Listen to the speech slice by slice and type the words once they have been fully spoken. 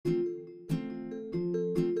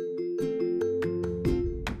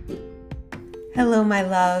Hello, my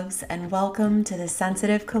loves, and welcome to the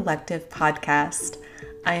Sensitive Collective podcast.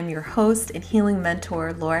 I am your host and healing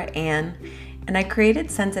mentor, Laura Ann, and I created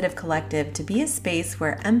Sensitive Collective to be a space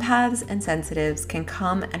where empaths and sensitives can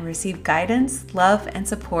come and receive guidance, love, and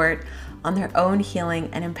support on their own healing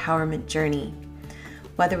and empowerment journey.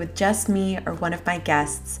 Whether with just me or one of my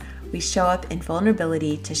guests, we show up in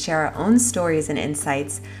vulnerability to share our own stories and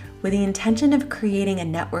insights with the intention of creating a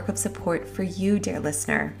network of support for you, dear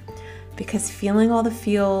listener. Because feeling all the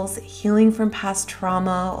feels, healing from past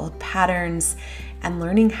trauma, old patterns, and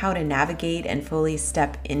learning how to navigate and fully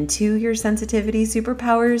step into your sensitivity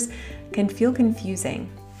superpowers can feel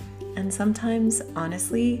confusing and sometimes,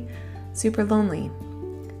 honestly, super lonely.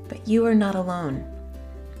 But you are not alone.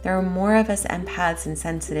 There are more of us empaths and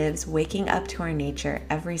sensitives waking up to our nature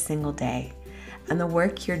every single day. And the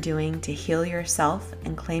work you're doing to heal yourself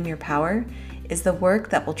and claim your power is the work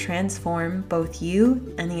that will transform both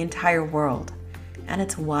you and the entire world. And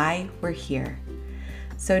it's why we're here.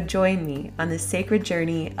 So join me on this sacred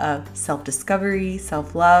journey of self-discovery,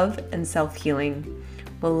 self-love, and self-healing.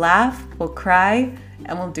 We'll laugh, we'll cry,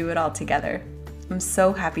 and we'll do it all together. I'm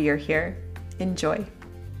so happy you're here. Enjoy.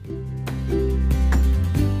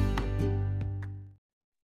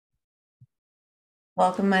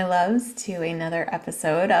 Welcome, my loves, to another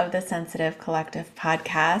episode of the Sensitive Collective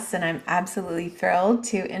podcast, and I'm absolutely thrilled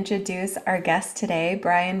to introduce our guest today,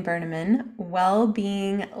 Brian Berneman,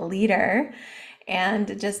 well-being leader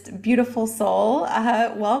and just beautiful soul.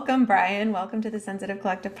 Welcome, Brian. Welcome to the Sensitive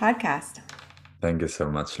Collective podcast. Thank you so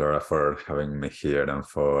much, Laura, for having me here and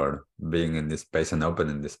for being in this space and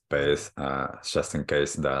opening this space, just in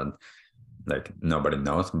case that nobody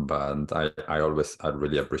knows, but I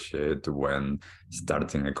really appreciate when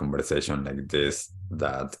starting a conversation like this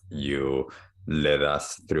that you led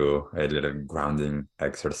us through a little grounding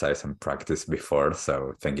exercise and practice before.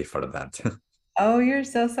 So thank you for that. Oh, you're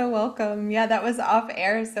so welcome. Yeah, that was off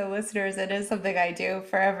air. So listeners, it is something I do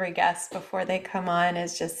for every guest before they come on,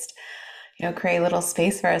 is just, create a little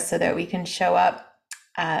space for us so that we can show up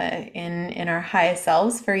in our highest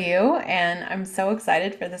selves for you. And I'm so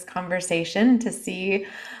excited for this conversation to see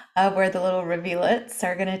where the little rivulets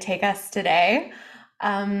are going to take us today.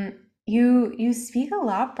 You speak a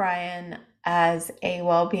lot, Brian, as a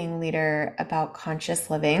well-being leader about conscious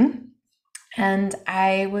living. And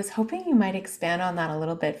I was hoping you might expand on that a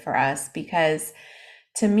little bit for us, because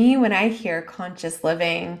to me, when I hear conscious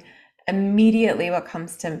living, immediately what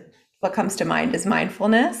comes to mind is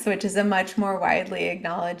mindfulness, which is a much more widely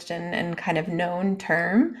acknowledged and kind of known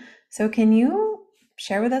term. So can you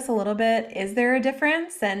share with us a little bit, is there a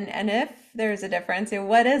difference? And if there's a difference,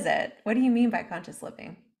 what is it? What do you mean by conscious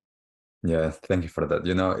living? Yeah, thank you for that.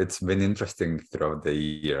 It's been interesting throughout the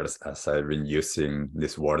years as I've been using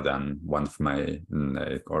this word, and one of my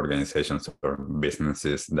organizations or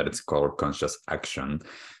businesses that it's called conscious action.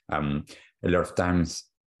 A lot of times,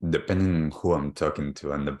 depending on who I'm talking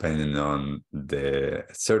to and depending on the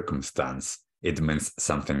circumstance, it means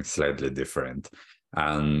something slightly different.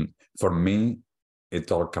 And for me,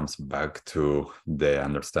 it all comes back to the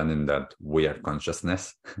understanding that we are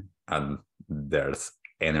consciousness and there's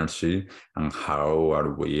energy, and how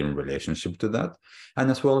are we in relationship to that, and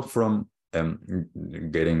as well from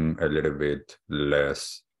getting a little bit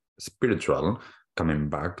less spiritual, coming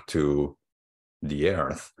back to the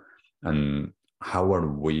earth and how are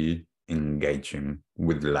we engaging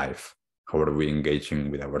with life, how are we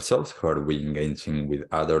engaging with ourselves, how are we engaging with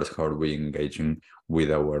others, how are we engaging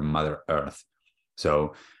with our mother earth.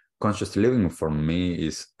 So conscious living for me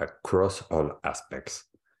is across all aspects.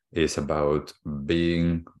 It's about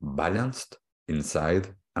being balanced inside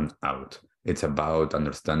and out. It's about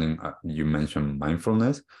understanding, you mentioned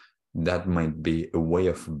mindfulness. That might be a way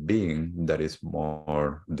of being that is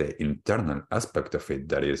more the internal aspect of it.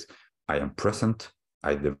 That is, I am present,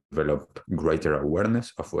 I develop greater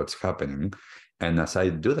awareness of what's happening. And as I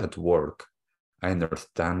do that work, I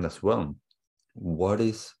understand as well what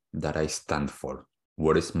is that I stand for,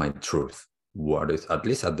 what is my truth, what is, at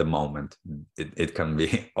least at the moment, it can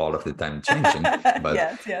be all of the time changing, but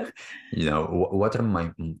Yes. what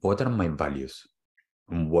are my values,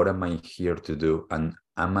 and what am I here to do, and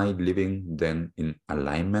am I living then in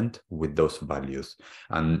alignment with those values?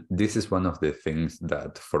 And this is one of the things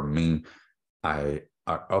that for me I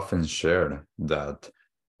often share, that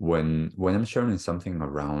when I'm sharing something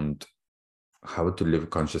around how to live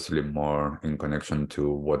consciously more in connection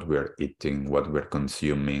to what we are eating, what we're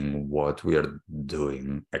consuming, what we are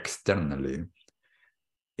doing externally,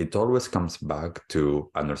 it always comes back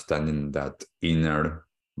to understanding that inner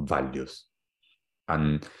values.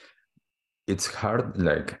 And it's hard.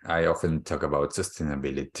 Like I often talk about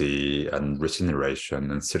sustainability and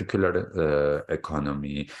regeneration and circular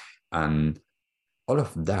economy and all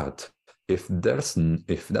of that. If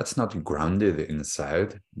that's not grounded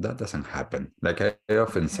inside, that doesn't happen. Like I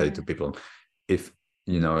often say to Mhm. people, if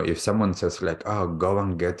if someone says like, oh, go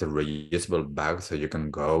and get a reusable bag so you can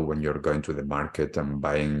go when you're going to the market and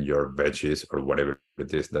buying your veggies or whatever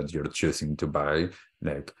it is that you're choosing to buy,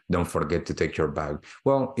 like don't forget to take your bag.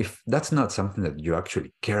 Well, if that's not something that you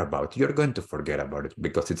actually care about, you're going to forget about it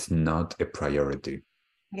because it's not a priority.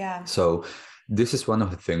 Yeah. So this is one of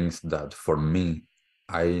the things that for me,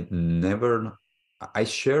 I never, I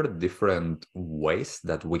share different ways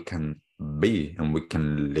that we can be and we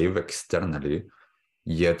can live externally.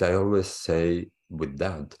 Yet I always say with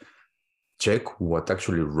that, check what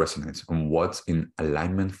actually resonates and what's in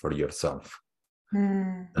alignment for yourself.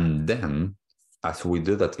 Mm. And then as we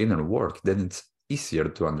do that inner work, then it's easier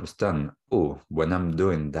to understand, oh, when I'm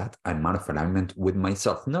doing that, I'm out of alignment with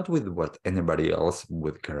myself, not with what anybody else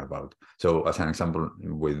would care about. So as an example,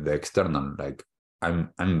 with the external, like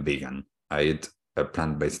I'm vegan. I eat a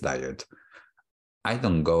plant-based diet. I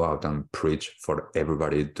don't go out and preach for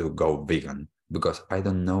everybody to go vegan because I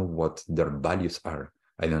don't know what their values are.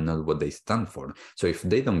 I don't know what they stand for. So if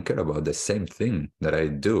they don't care about the same thing that I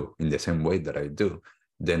do in the same way that I do,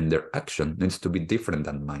 then their action needs to be different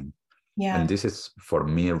than mine. And Yeah. this is for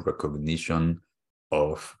me a recognition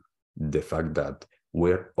of the fact that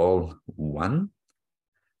we're all one.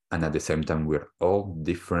 And at the same time, we're all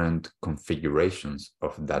different configurations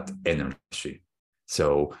of that energy.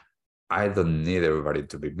 So I don't need everybody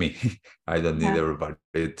to be me. I don't need Yeah.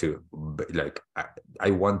 everybody to be like,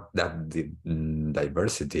 I want that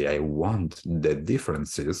diversity. I want the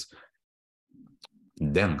differences.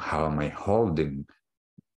 Then how am I holding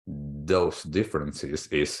those differences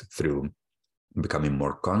is through becoming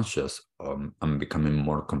more conscious and becoming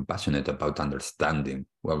more compassionate about understanding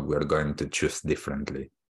what we're going to choose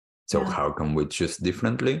differently. So Yeah. how can we choose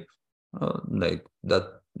differently? Like that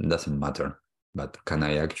doesn't matter. But can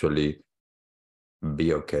I actually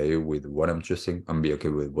be okay with what I'm choosing and be okay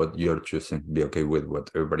with what you're choosing, be okay with what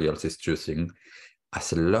everybody else is choosing,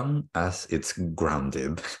 as long as it's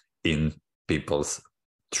grounded in people's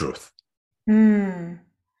truth. Mm.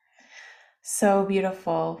 So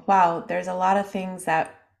beautiful. Wow, there's a lot of things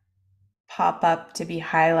that pop up to be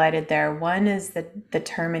highlighted there. One is the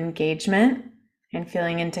term engagement and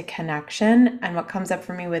feeling into connection. And what comes up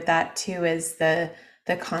for me with that too is the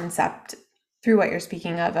concept through what you're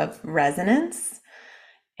speaking of resonance.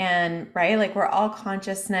 And right, like we're all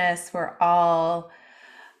consciousness, we're all,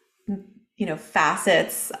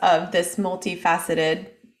 facets of this multifaceted,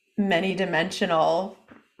 many dimensional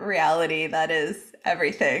reality that is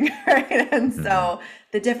everything, right? And Mhm. so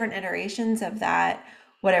the different iterations of that,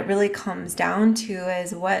 what it really comes down to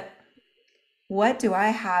is what do I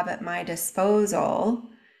have at my disposal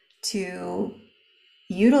to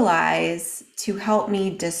utilize to help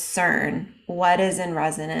me discern what is in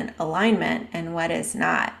resonant alignment and what is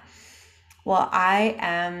not. Well, I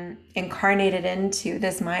am incarnated into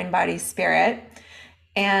this mind, body, spirit.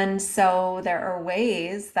 And so there are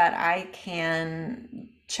ways that I can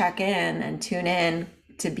check in and tune in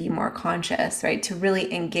to be more conscious, right? To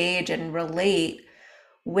really engage and relate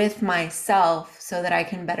with myself so that I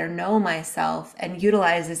can better know myself and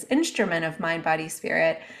utilize this instrument of mind, body,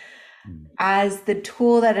 spirit as the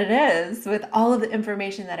tool that it is with all of the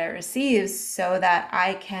information that it receives so that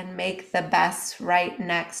I can make the best right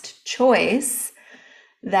next choice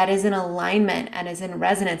that is in alignment and is in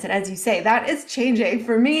resonance. And as you say, that is changing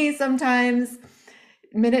for me sometimes,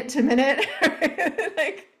 minute to minute,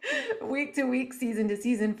 like week to week, season to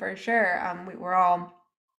season, for sure. We're all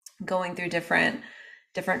going through different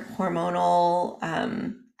hormonal,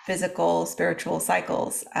 physical, spiritual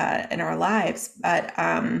cycles in our lives. But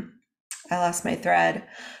I lost my thread.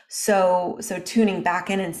 So tuning back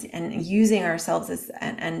in and using ourselves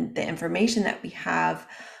and the information that we have,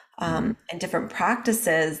 and different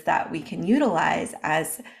practices that we can utilize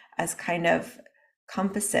as kind of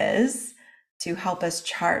compasses to help us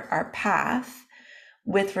chart our path,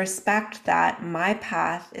 with respect that my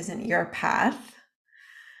path isn't your path,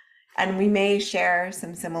 and we may share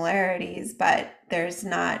some similarities, but there's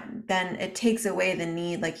not, then it takes away the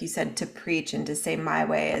need, like you said, to preach and to say my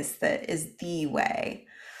way is the way.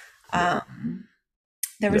 Yeah.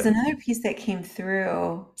 There was Yeah. another piece that came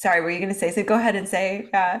through. Sorry, were you going to say? So go ahead and say.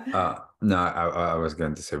 No, I was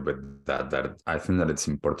going to say with that I think that it's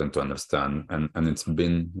important to understand, and it's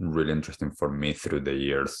been really interesting for me through the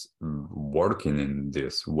years working in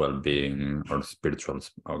this well-being or spiritual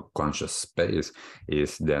or conscious space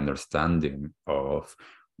is the understanding of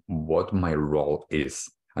what my role is,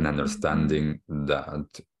 and Mhm. understanding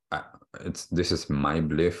that uh, this is my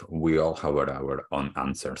belief. We all have our own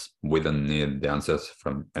answers. We don't need the answers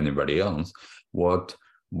from anybody else. What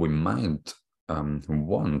we might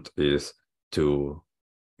want is to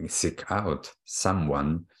seek out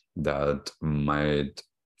someone that might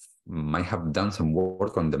have done some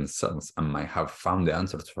work on themselves and might have found the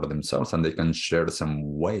answers for themselves, and they can share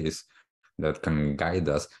some ways that can guide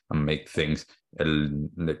us and make things a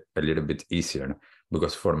little bit easier.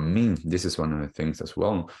 Because for me, this is one of the things as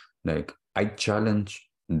well. Like, I challenge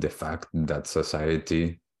the fact that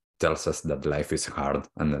society tells us that life is hard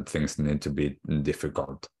and that things need to be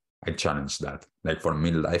difficult. I challenge that. Like, for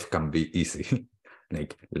me, life can be easy.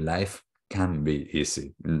 Like, life can be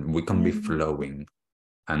easy. We can be Mhm. flowing,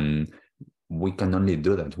 and we can only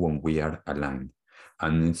do that when we are aligned.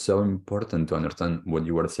 And it's so important to understand what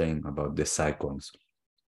you were saying about the cycles.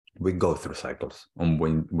 We go through cycles and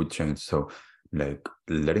when we change. So, like,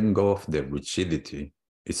 letting go of the rigidity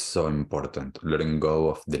is so important. Letting go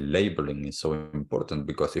of the labeling is so important,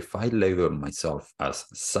 because if I label myself as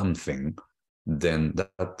something, then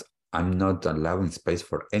that I'm not allowing space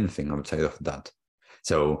for anything outside of that.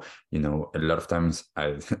 So, a lot of times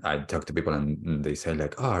I talk to people and they say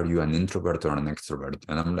like, "Oh, are you an introvert or an extrovert?"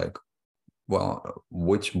 And I'm like, "Well,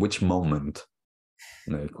 which moment?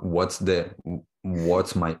 Like,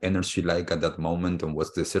 what's my energy like at that moment, and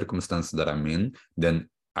what's the circumstance that I'm in? Then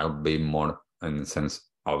I'll be more, in a sense,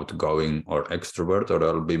 outgoing or extrovert, or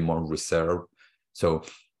I'll be more reserved." So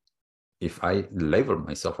if I label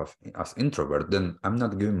myself as introvert, then I'm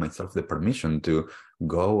not giving myself the permission to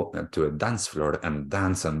go to a dance floor and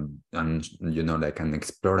dance and like, and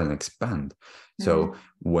explore and expand. So Mhm.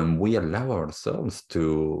 when we allow ourselves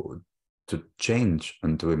to change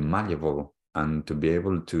and to be malleable and to be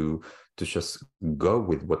able to just go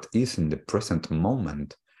with what is in the present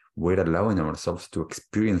moment, we're allowing ourselves to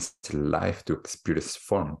experience life, to experience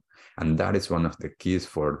form. And that is one of the keys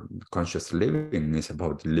for conscious living, is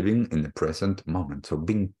about living in the present moment. So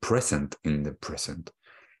being present in the present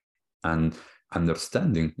and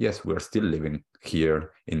understanding, yes, we're still living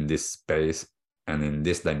here in this space and in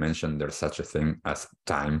this dimension. There's such a thing as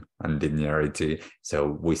time and linearity.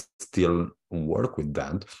 So we still work with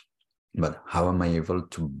that. But how am I able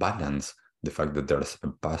to balance the fact that there's a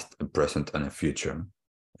past, a present, and a future?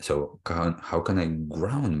 So how can I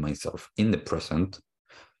ground myself in the present,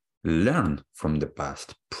 learn from the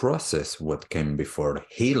past, process what came before,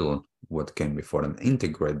 heal what came before, and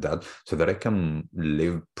integrate that so that I can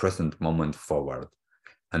live present moment forward?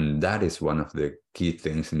 And that is one of the key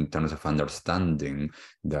things in terms of understanding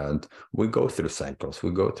that we go through cycles,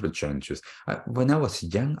 we go through changes. When I was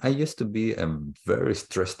young, I used to be a very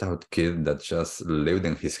stressed out kid that just lived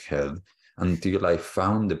in his head, until I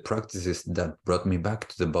found the practices that brought me back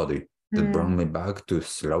to the body, that brought Mm. me back to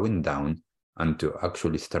slowing down and to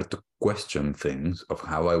actually start to question things of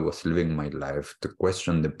how I was living my life, to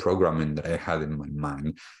question the programming that I had in my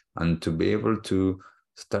mind, and to be able to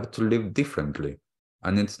start to live differently.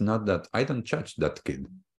 And it's not that I don't judge that kid.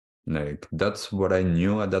 Like, that's what I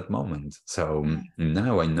knew at that moment. So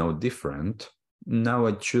now I know different. Now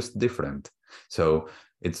I choose different. So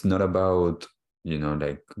it's not about,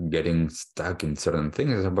 like, getting stuck in certain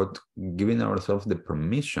things. It's about giving ourselves the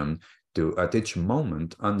permission to, at each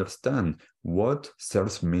moment, understand what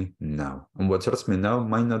serves me now. And what serves me now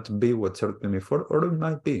might not be what served me before, or it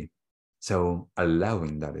might be. So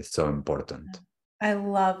allowing that is so important. I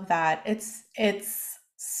love that. It's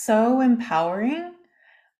so empowering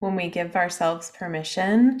when we give ourselves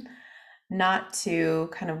permission not to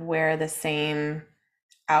kind of wear the same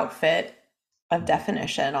outfit of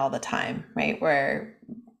definition all the time, right? Where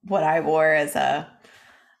what I wore as a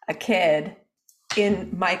kid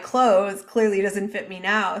in my clothes clearly doesn't fit me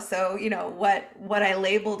now. So, what I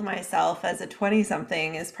labeled myself as a 20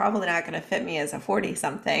 something is probably not going to fit me as a 40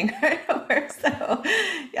 something. So,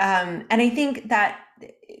 and I think that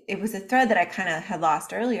it was a thread that I kind of had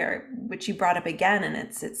lost earlier, which you brought up again, and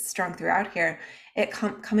it's strung throughout here.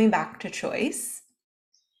 Coming back to choice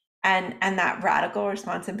and that radical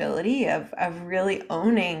responsibility of really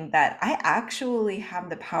owning that I actually have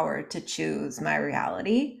the power to choose my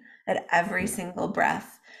reality at every Yeah. single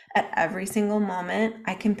breath, at every single moment.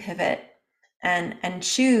 I can pivot and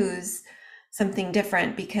choose something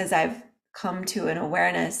different because I've come to an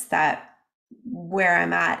awareness that where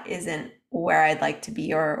I'm at isn't where I'd like to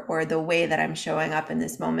be, or the way that I'm showing up in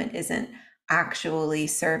this moment isn't actually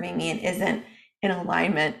serving me and isn't in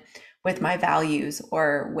alignment with my values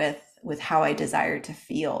or with how I desire to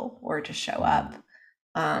feel or to show Mm. up.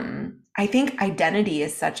 I think identity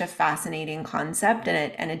is such a fascinating concept,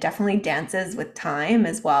 and it definitely dances with time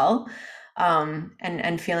as well.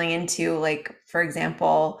 And feeling into, like, for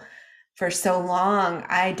example, for so long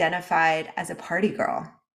I identified as a party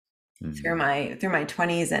girl Mm. through my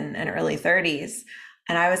 20s and early 30s,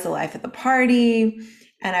 and I was the life of the party,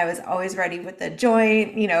 and I was always ready with the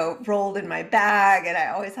joint, rolled in my bag, and I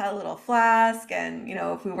always had a little flask, and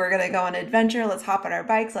if we were going to go on an adventure, let's hop on our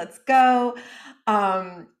bikes, let's go.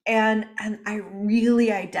 And I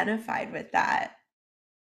really identified with that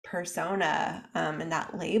persona, and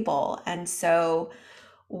that label. And so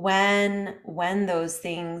when those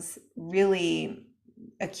things really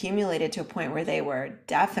accumulated to a point where they were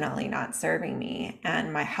definitely not serving me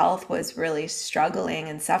and my health was really struggling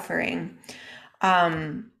and suffering,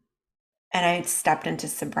 um, and I stepped into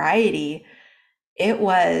sobriety, it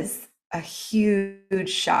was a huge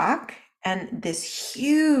shock and this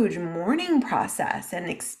huge mourning process and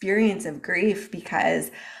experience of grief,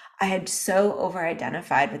 because I had so over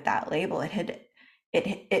identified with that label.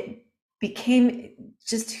 It became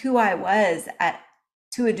just who I was, at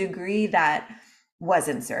to a degree that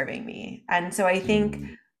wasn't serving me. And so I think,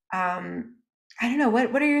 Mm. I don't know,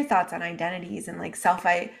 what are your thoughts on identities and like self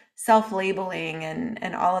labeling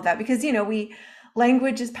and all of that? Because we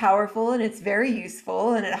language is powerful and it's very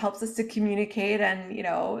useful and it helps us to communicate, and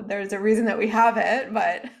there's a reason that we have it,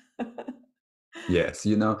 but Yes,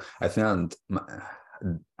 I think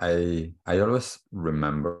I always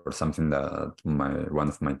remember something that my one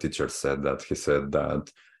of my teachers said, that he said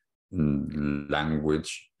that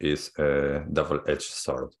language is a double-edged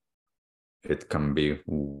sword. It can be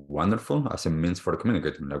wonderful as a means for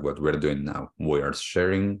communicating, like what we're doing now. We are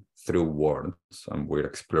sharing through words and we're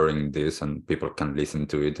exploring this, and people can listen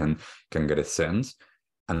to it and can get a sense.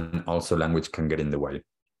 And also, language can get in the way,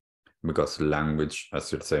 because language,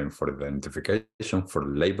 as you're saying, for identification, for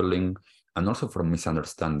labeling, and also for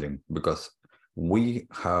misunderstanding, because we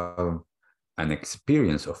have an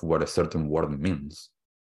experience of what a certain word means.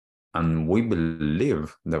 And we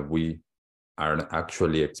believe that we are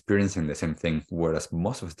actually experiencing the same thing, whereas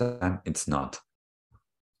most of the time it's not.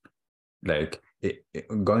 Like,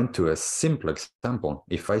 going to a simple example,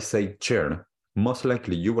 if I say chair, most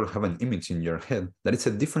likely you will have an image in your head that it's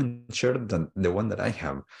a different chair than the one that I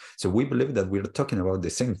have. So we believe that we're talking about the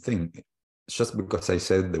same thing just because I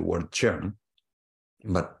said the word chair,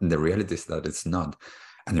 but the reality is that it's not.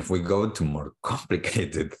 And if we go to more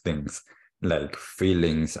complicated things like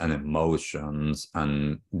feelings and emotions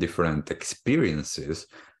and different experiences,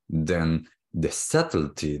 then the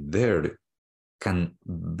subtlety there can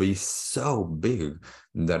be so big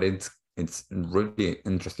that it's really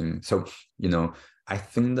interesting. So, I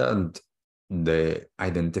think that the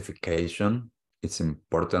identification is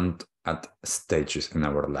important at stages in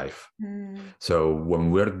our life. Mm, So when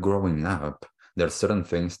we're growing up, there are certain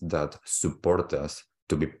things that support us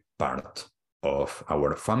to be part of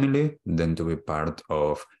our family, then to be part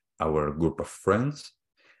of our group of friends,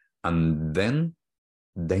 and then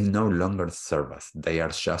they no longer serve us. They are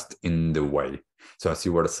just in the way. So as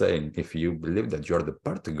you were saying, if you believe that you're the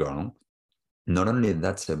party girl, not only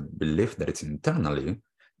that's a belief that it's internally,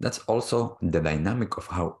 that's also the dynamic of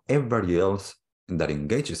how everybody else that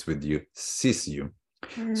engages with you sees you.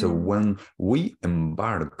 So mm, when we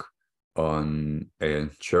embark on a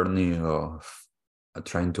journey of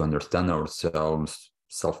trying to understand ourselves,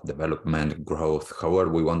 self-development, growth, however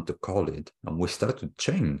we want to call it, and we start to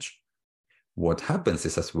change, what happens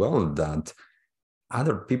is as well that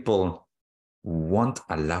other people won't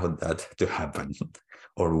allow that to happen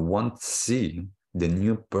or won't see the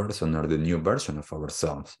new person or the new version of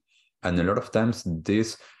ourselves. And a lot of times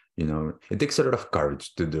this, it takes a lot of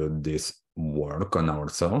courage to do this work on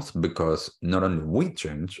ourselves, because not only we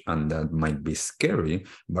change, and that might be scary,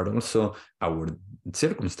 but also our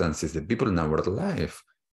circumstances, the people in our life,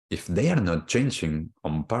 if they are not changing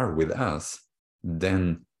on par with us,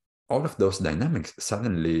 then all of those dynamics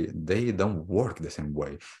suddenly they don't work the same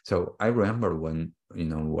way. So I remember when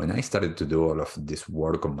I started to do all of this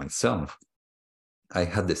work on myself, I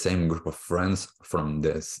had the same group of friends from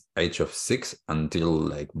the age of 6 until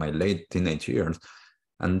like my late teenage years.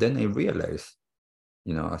 And then I realized,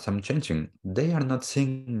 as I'm changing, they are not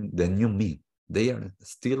seeing the new me. They are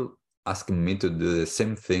still asking me to do the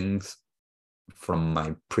same things from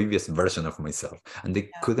my previous version of myself, and they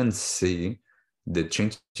yeah. couldn't see the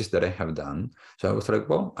changes that I have done. So I was like,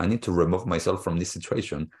 well, I need to remove myself from this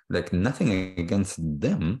situation. Like, nothing against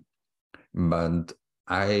them, but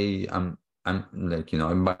I am I'm like,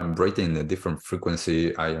 I'm vibrating in a different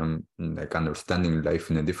frequency. I am like understanding life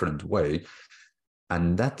in a different way.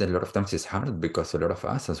 And that a lot of times is hard, because a lot of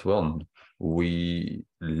us as well, we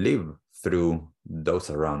live through those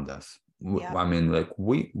around us. Yeah. I mean, like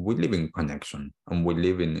we live in connection and we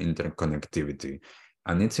live in interconnectivity.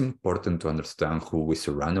 And it's important to understand who we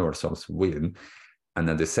surround ourselves with. And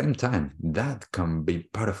at the same time, that can be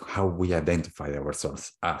part of how we identify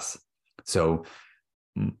ourselves as. So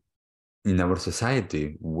in our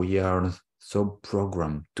society, we are so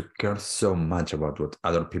programmed to care so much about what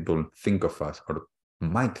other people think of us or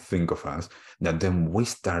might think of us that then we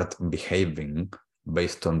start behaving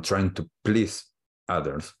based on trying to please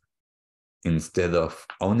others instead of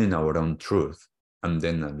owning our own truth and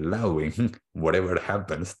then allowing whatever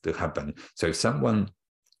happens to happen. So if someone,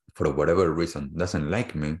 for whatever reason, doesn't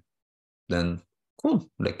like me, then cool,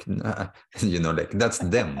 like, like that's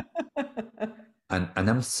them. And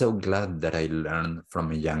I'm so glad that I learned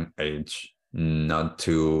from a young age not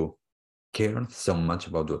to care so much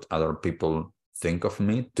about what other people think of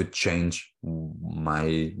me, to change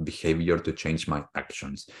my behavior, to change my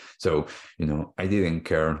actions. So, I didn't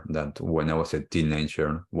care that when I was a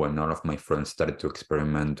teenager, when all of my friends started to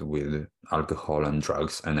experiment with alcohol and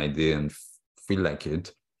drugs, and I didn't feel like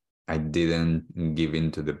it, I didn't give in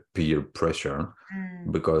to the peer pressure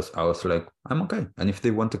Mm. because I was like, I'm okay. And if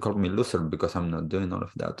they want to call me loser because I'm not doing all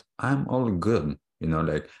of that, I'm all good.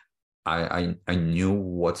 Like I knew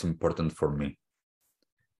what's important for me.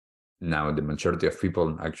 Now, the majority of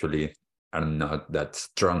people actually are not that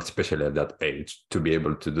strong, especially at that age, to be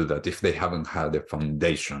able to do that if they haven't had a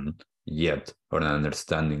foundation yet or an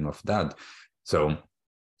understanding of that. So,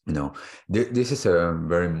 this is a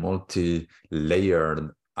very multi-layered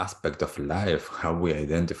aspect of life, how we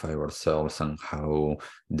identify ourselves and how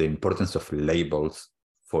the importance of labels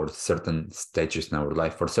for certain stages in our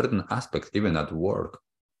life, for certain aspects, even at work.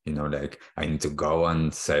 Like I need to go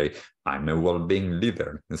and say, I'm a well-being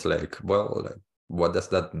leader. It's like, well, like, what does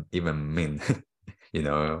that even mean?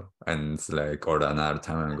 And it's like, or another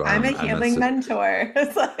time I go, I'm a I'm a, healing mentor.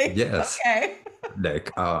 It's like, yes, okay.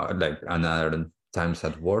 like another times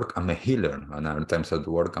at work I'm a healer, another times at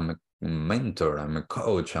work I'm a mentor, I'm a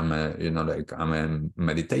coach, I'm a like I'm a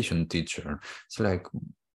meditation teacher. It's like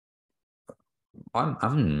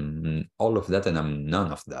I'm all of that and I'm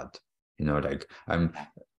none of that. Like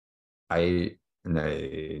I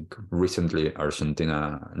like recently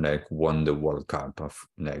Argentina like won the World Cup of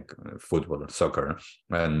like football or soccer,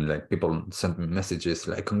 and like people sent me messages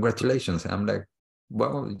like congratulations. And I'm like,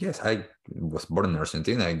 well, yes, I was born in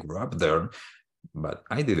Argentina, I grew up there, but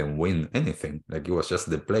I didn't win anything. Like it was just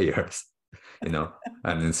the players,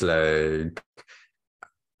 And it's like,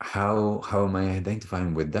 how am I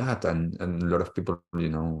identifying with that? And a lot of people,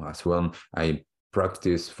 as well. I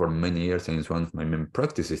practice for many years, and it's one of my main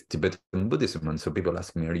practices, Tibetan Buddhism. And so people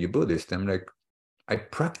ask me, "Are you Buddhist?" I'm like, I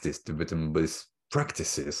practice Tibetan Buddhist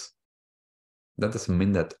practices. That doesn't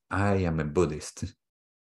mean that I am a Buddhist.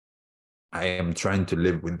 I am trying to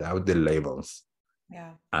live without the labels.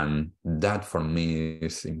 Yeah. And that for me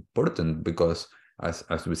is important because,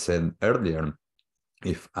 as we said earlier,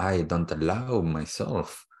 if I don't allow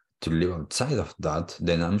myself to live outside of that,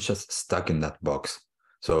 then I'm just stuck in that box.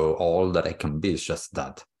 So all that I can be is just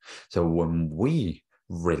that. So when we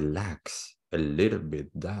relax a little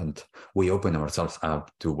bit, that we open ourselves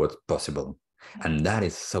up to what's possible. Yeah. And that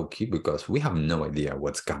is so key because we have no idea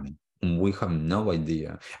what's coming. We have no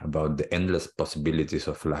idea about the endless possibilities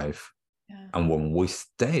of life. Yeah. And when we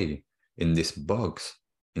stay in this box,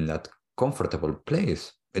 in that comfortable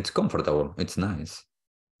place, it's comfortable, it's nice.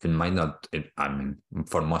 It might not, I mean,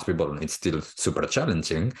 for most people, it's still super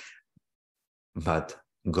challenging, but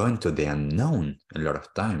going to the unknown a lot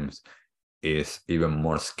of times is even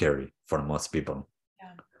more scary for most people.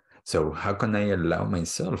 Yeah. So, how can I allow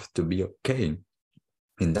myself to be okay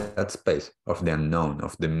in that space of the unknown,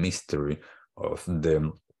 of the mystery, of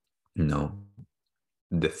the, you know,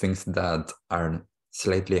 the things that are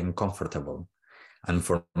slightly uncomfortable? And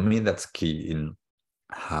for me, that's key in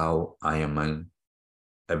how I am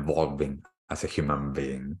evolving as a human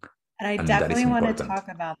being. And I And that is definitely want to important. talk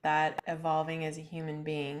about that evolving as a human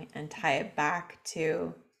being and tie it back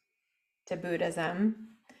to Buddhism.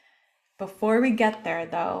 Before we get there,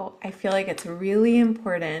 though, I feel like it's really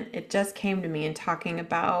important. It just came to me in talking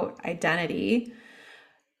about identity.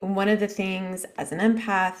 One of the things as an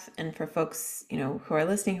empath, and for folks, who are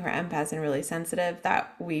listening who are empaths and really sensitive,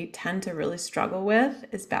 that we tend to really struggle with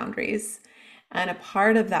is boundaries. And a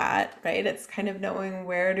part of that, right, it's kind of knowing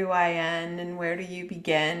where do I end and where do you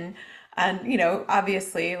begin. And,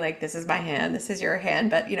 obviously, like this is my hand, this is your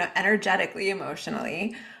hand, but, energetically,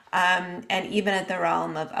 emotionally, and even at the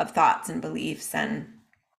realm of thoughts and beliefs and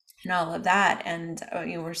all of that. And,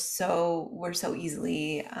 we're so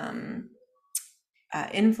easily,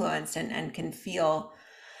 influenced and can feel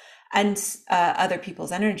and other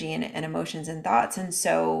people's energy and emotions and thoughts. And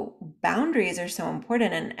so boundaries are so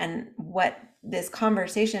important. And what this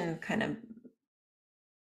conversation kind of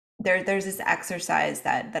there's this exercise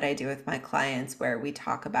that I do with my clients where we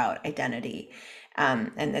talk about identity.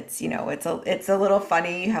 And it's, it's a little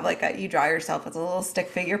funny. You have you draw yourself as a little stick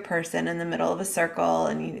figure person in the middle of a circle,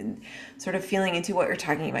 and you sort of feeling into what you're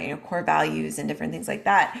talking about, core values and different things like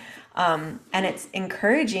that. And it's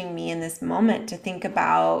encouraging me in this moment to think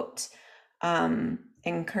about,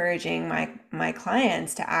 encouraging my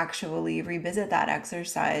clients to actually revisit that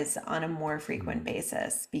exercise on a more frequent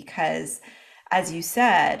basis, because as you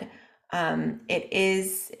said, it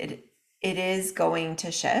is going to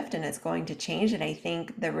shift and it's going to change. And I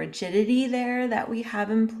think the rigidity there that we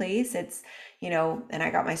have in place, it's, and I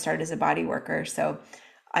got my start as a body worker, so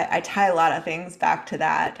I tie a lot of things back to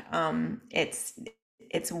that.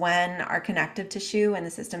 It's when our connective tissue and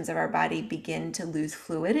the systems of our body begin to lose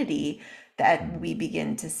fluidity that we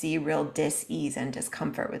begin to see real dis-ease and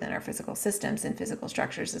discomfort within our physical systems and physical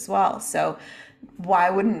structures as well. So why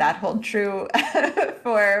wouldn't that hold true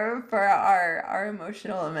for our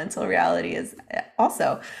emotional and mental reality is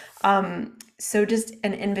also. So just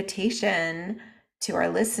an invitation to our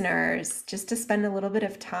listeners just to spend a little bit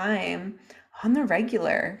of time on the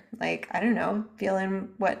regular, like, I don't know, feeling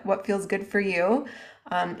what feels good for you.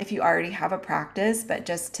 If you already have a practice, but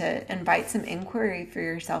just to invite some inquiry for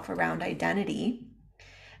yourself around identity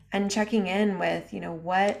and checking in with,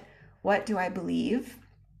 what do I believe?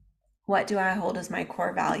 What do I hold as my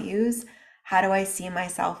core values? How do I see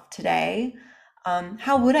myself today?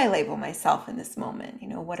 How would I label myself in this moment?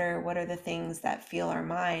 What are the things that feel are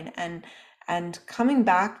mine? And coming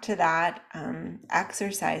back to that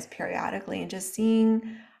exercise periodically and just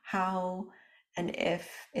seeing how and if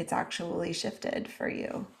it's actually shifted for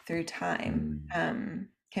you through time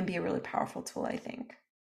can be a really powerful tool, I think.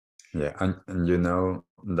 Yeah, and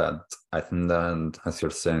that I think that as you're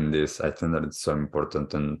saying this, I think that it's so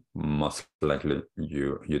important, and most likely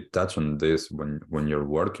you touch on this when you're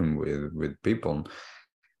working with people.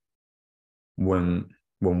 When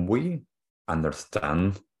we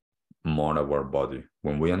understand more our body,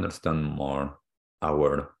 when we understand more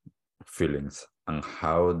our feelings and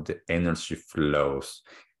how the energy flows,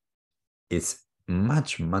 it's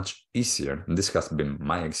much easier. And this has been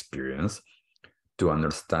my experience to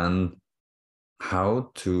understand how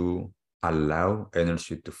to allow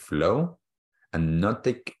energy to flow and not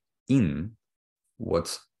take in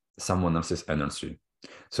what's someone else's energy.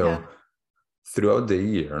 So throughout the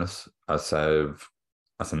years, as an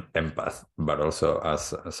empath, but also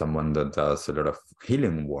as someone that does a lot of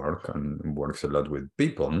healing work and works a lot with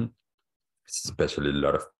people, especially a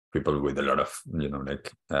lot of people with a lot of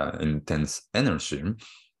intense energy,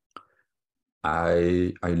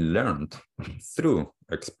 I learned through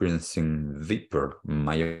experiencing deeper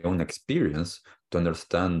my own experience to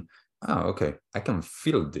understand, okay, I can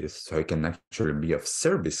feel this, so I can actually be of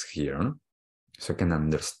service here, so I can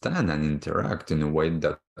understand and interact in a way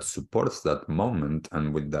that supports that moment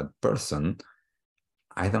and with that person.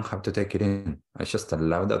 I don't have to take it in. I just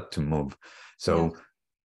allow that to move. So,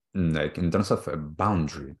 like in terms of a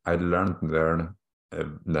boundary, I learned there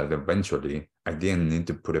that eventually I didn't need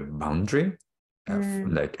to put a boundary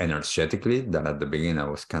like energetically, that at the beginning I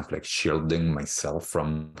was kind of like shielding myself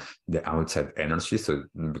from the outside energy. So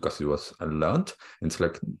because it was a lot, it's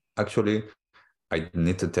like, actually, I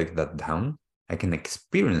need to take that down. I can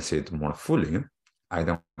experience it more fully. I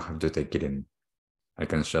don't have to take it in. I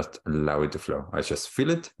can just allow it to flow. I just feel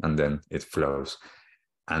it and then it flows.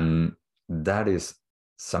 And that is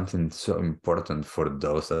something so important for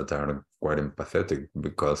those that are quite empathetic,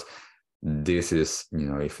 because this is,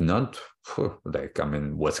 if not,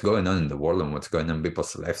 what's going on in the world and what's going on in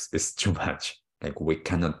people's lives is too much. Like, we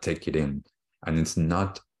cannot take it in, and it's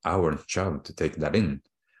not our job to take that in.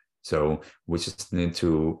 So we just need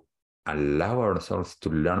to allow ourselves to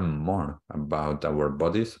learn more about our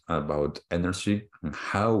bodies, about energy, and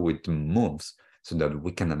how it moves, so that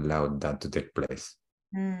we can allow that to take place.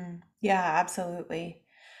 Yeah, absolutely.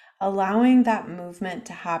 Allowing that movement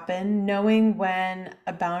to happen, knowing when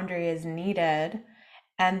a boundary is needed,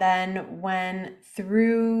 and then when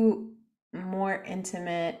through more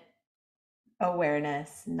intimate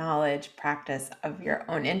awareness, knowledge, practice of your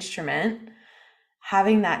own instrument,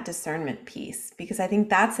 having that discernment piece, because I think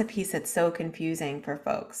that's a piece that's so confusing for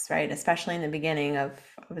folks, right? Especially in the beginning of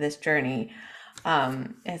this journey.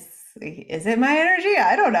 Is it my energy?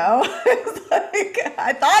 I don't know. It's like,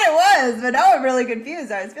 I thought it was, but now I'm really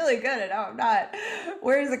confused. I was feeling good and now I'm not.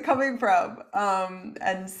 Where is it coming from?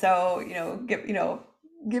 And so,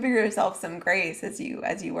 giving yourself some grace as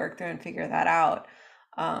you work through and figure that out.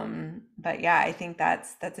 But yeah, I think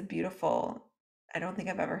that's a beautiful. I don't think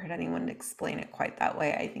I've ever heard anyone explain it quite that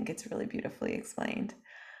way. I think it's really beautifully explained.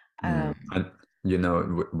 Um, And you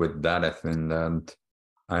know, with that, I think that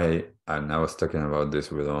I was talking about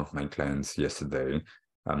this with one of my clients yesterday.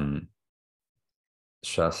 Um,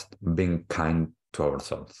 just being kind to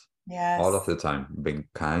ourselves all of yes, the time, being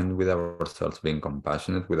kind with ourselves, being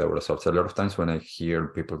compassionate with ourselves. A lot of times when I hear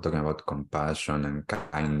people talking about compassion and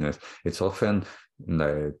kindness, it's often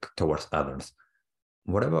like towards others.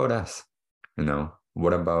 What about us? You know,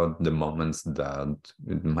 what about the moments that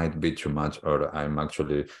it might be too much, or I'm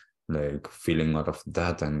actually like feeling out of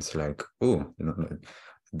that, and it's like, oh, you know, like,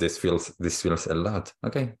 this feels a lot.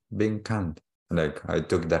 Okay, being kind. Like I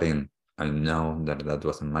took that in. I know that that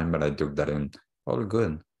wasn't mine, but I took that in. All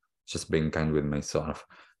good. Just being kind with myself,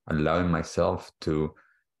 allowing myself to,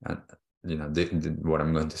 and you know, what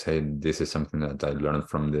I'm going to say, this is something that I learned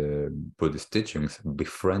from the Buddhist teachings,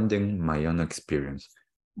 befriending my own experience,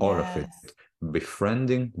 all of it, yes,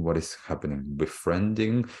 befriending what is happening,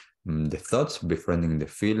 befriending the thoughts, befriending the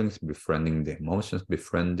feelings, befriending the emotions,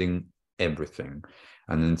 befriending everything.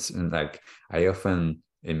 And it's like I often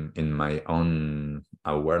in my own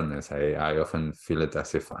awareness, I often feel it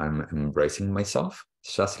as if I'm embracing myself.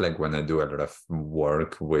 It's just like when I do a lot of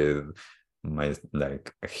work with my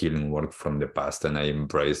like healing work from the past, and I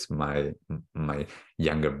embrace my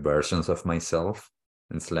younger versions of myself.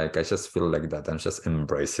 It's like I just feel like that. I'm just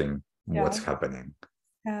embracing yeah, what's happening.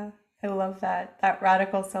 yeah. I love that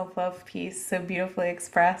radical self-love piece, so beautifully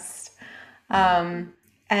expressed. Um,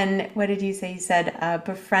 and what did you say? You said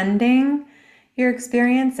befriending your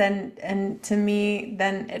experience, and to me,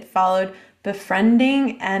 then it followed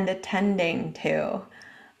befriending and attending to,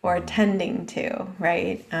 or Mhm. attending to,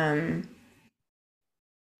 right?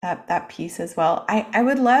 That piece as well. I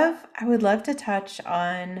would love to touch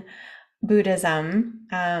on Buddhism,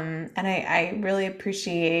 and I really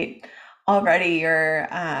appreciate already your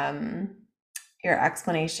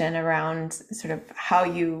explanation around sort of how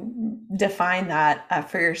you define that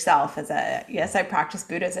for yourself as a yes, I practice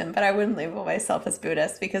Buddhism, but I wouldn't label myself as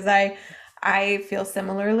Buddhist because I feel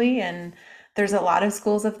similarly, and there's a lot of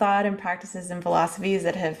schools of thought and practices and philosophies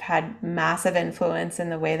that have had massive influence in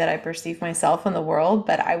the way that I perceive myself in the world,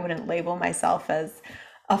 but I wouldn't label myself as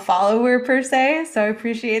a follower per se. So I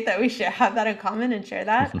appreciate that we should have that in common and share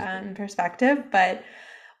that perspective. But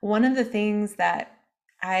one of the things that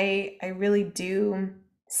I really do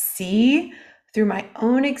see through my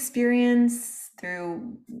own experience,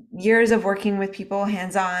 through years of working with people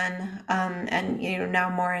hands-on, and now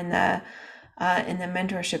more in the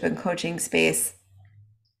mentorship and coaching space,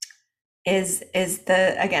 is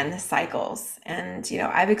the again the cycles. And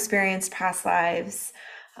I've experienced past lives,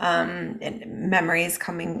 and memories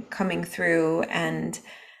coming through, and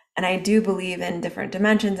I do believe in different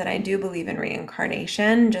dimensions, and I do believe in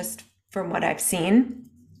reincarnation, just from what I've seen.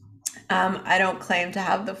 I don't claim to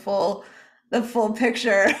have the full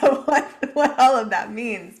picture of what all of that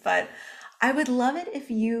means, but I would love it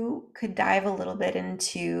if you could dive a little bit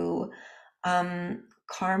into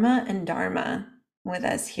karma and dharma with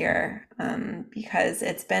us here, because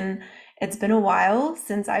it's been a while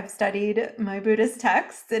since I've studied my Buddhist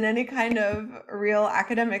texts in any kind of real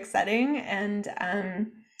academic setting, and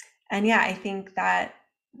yeah, I think that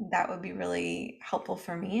would be really helpful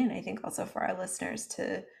for me, and I think also for our listeners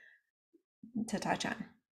to touch on.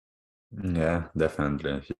 Yeah,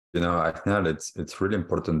 definitely. You know, I think that it's really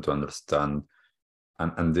important to understand,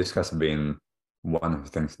 and this has been one of the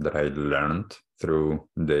things that I learned through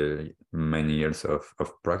the many years of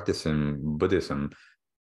practicing Buddhism,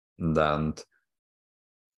 that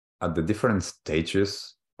at the different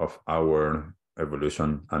stages of our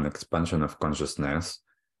evolution and expansion of consciousness,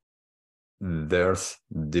 there's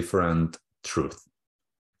different truth.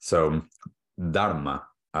 So Dharma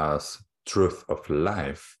as truth of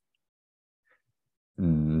life,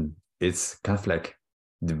 it's kind of like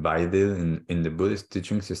divided in the Buddhist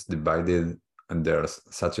teachings, it's divided, and there's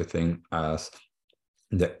such a thing as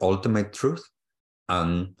the ultimate truth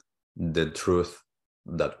and the truth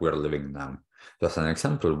that we're living now. So as an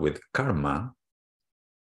example, with karma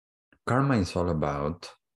is all about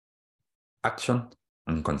action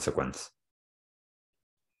and consequence.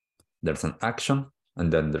 There's an action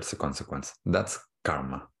and then there's a consequence. That's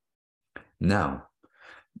karma. Now,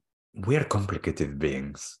 we're complicated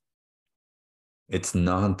beings. It's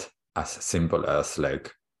not as simple as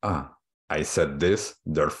like, I said this,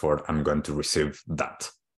 therefore I'm going to receive that.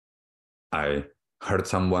 I hurt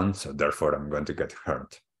someone, so therefore I'm going to get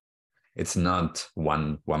hurt. It's not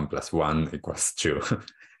one plus one equals two.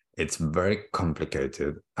 It's very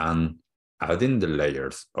complicated, and adding the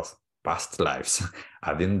layers of past lives,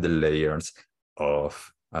 adding the layers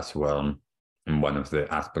of as well, one of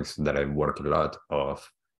the aspects that I work a lot of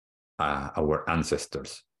our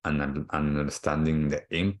ancestors and understanding the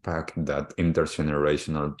impact that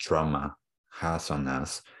intergenerational trauma has on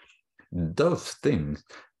us. Those things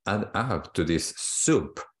add up to this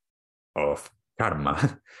soup of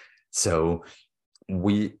karma. So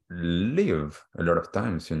we live a lot of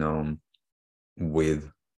times,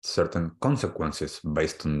 with certain consequences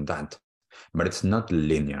based on that, but it's not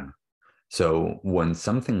linear. So when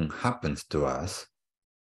something happens to us,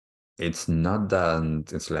 it's not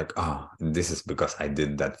that it's like, oh, this is because I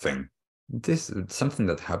did that thing. This something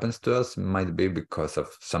that happens to us might be because of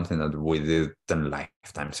something that we did 10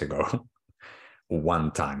 lifetimes ago,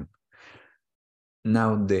 one time.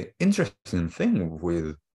 Now, the interesting thing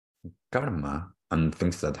with karma and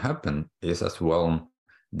things that happen is as well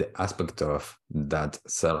the aspect of that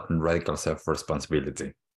radical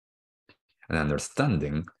self-responsibility and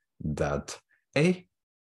understanding that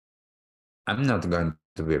I'm not going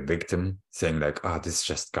to be a victim saying like, oh, this is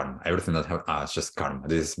just karma. Everything that happened, it's just karma.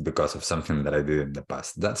 This is because of something that I did in the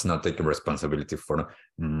past. That's not taking responsibility for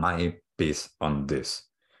my piece on this.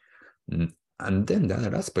 And then the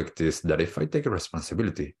other aspect is that if I take a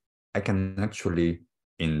responsibility, I can actually,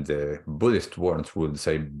 in the Buddhist words, would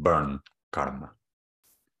say burn karma.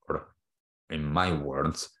 Or in my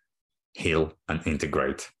words, heal and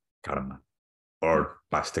integrate karma or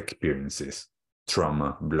past experiences,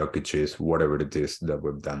 trauma, blockages, whatever it is that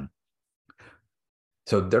we've done.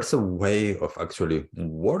 So there's a way of actually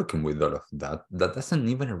working with all of that that doesn't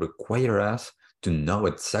even require us to know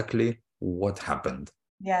exactly what happened.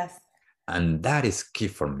 Yes. And that is key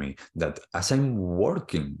for me, that as I'm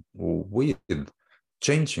working with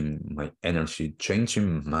changing my energy,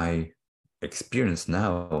 changing my experience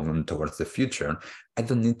now and towards the future, I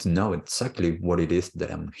don't need to know exactly what it is that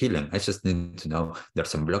I'm healing. I just need to know there's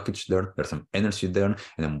some blockage there, there's some energy there,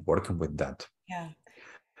 and I'm working with that. Yeah.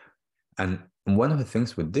 And one of the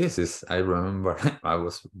things with this is I remember I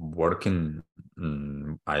was working,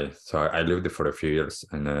 I lived for a few years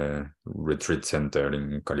in a retreat center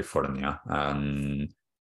in California,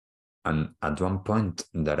 and at one point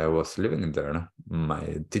that I was living there,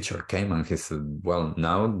 my teacher came and he said, well,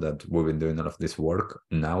 now that we've been doing all of this work,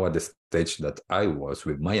 now at the stage that I was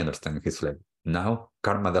with my understanding, he's like, now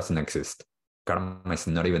karma doesn't exist. Karma is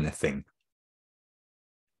not even a thing.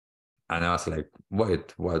 And I was like,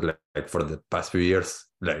 wait, what? Like for the past few years,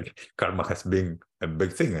 like karma has been a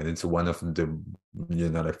big thing, and it's one of the,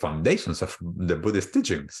 like foundations of the Buddhist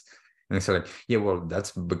teachings. And it's like, yeah, well,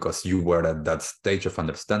 that's because you were at that stage of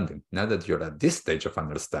understanding. Now that you're at this stage of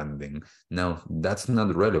understanding, now that's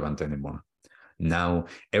not relevant anymore. Now,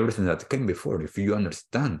 everything that came before, if you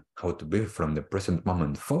understand how to be from the present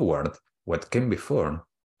moment forward, what came before,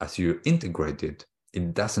 as you integrate it,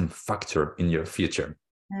 it doesn't factor in your future.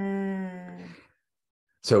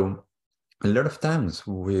 So a lot of times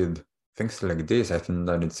with things like this, I think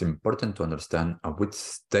that it's important to understand at which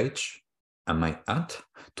stage am I at,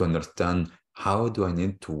 to understand how do I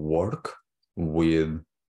need to work with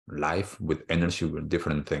life, with energy, with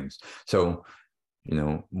different things. So,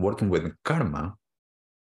 working with karma,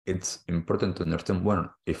 it's important to understand,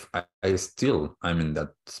 well, if I'm in that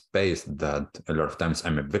space that a lot of times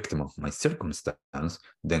I'm a victim of my circumstance,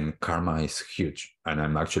 then karma is huge. And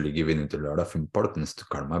I'm actually giving it a lot of importance to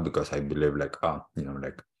karma because I believe like,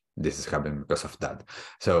 like this is happening because of that.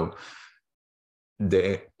 So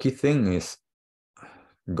the key thing is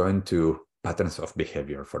going to patterns of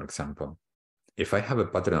behavior, for example. If I have a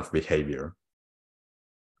pattern of behavior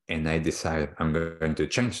and I decide I'm going to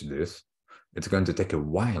change this, it's going to take a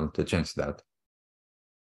while to change that,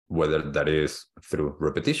 whether that is through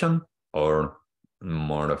repetition or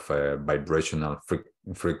more of a vibrational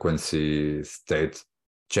frequency state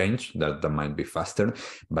change that might be faster,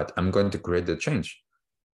 but I'm going to create the change.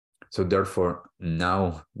 So therefore,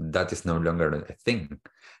 now that is no longer a thing.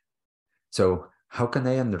 So how can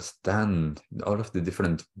I understand all of the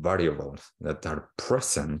different variables that are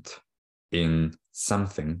present in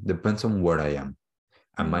something? Depends on where I am.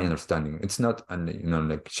 And my understanding, it's not,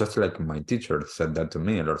 like just like my teacher said that to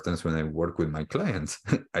me a lot of times when I work with my clients,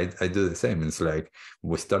 I do the same. It's like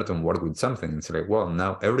we start and work with something. It's like, well,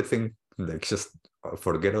 now everything, like just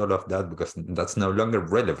forget all of that because that's no longer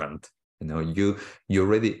relevant. You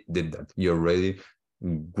already did that. You already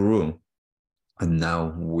grew, and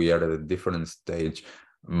now we are at a different stage.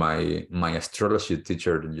 My astrology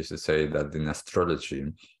teacher used to say that in astrology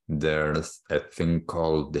there's a thing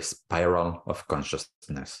called the spiral of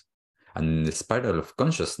consciousness, and in the spiral of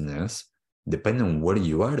consciousness depending on where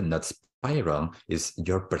you are in that spiral, is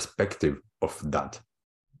your perspective of that.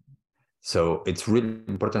 So it's really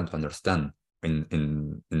important to understand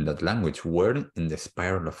in that language, where in the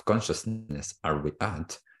spiral of consciousness are we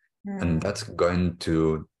at? And that's going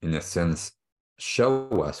to, in a sense, show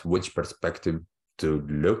us which perspective to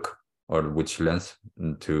look, or which lens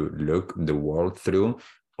to look the world through,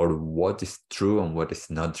 or what is true and what is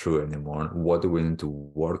not true anymore, what do we need to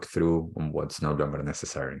work through and what's no longer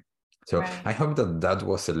necessary. So Right. I hope that that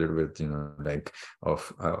was a little bit, like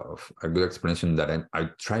of a good explanation that I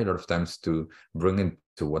try a lot of times to bring it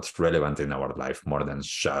to what's relevant in our life, more than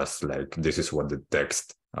just like, this is what the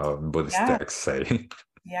text, Buddhist Yeah. texts say.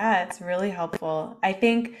 Yeah, it's really helpful. I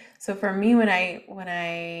think so for me when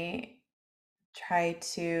I try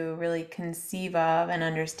to really conceive of and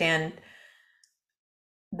understand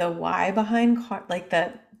the why behind like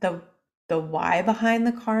the why behind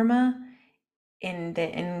the karma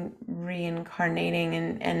in reincarnating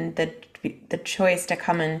and the choice to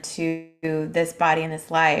come into this body in this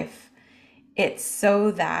life, it's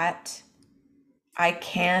so that I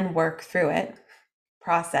can work through it,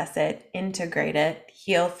 process it, integrate it,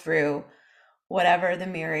 heal through whatever the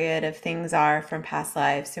myriad of things are from past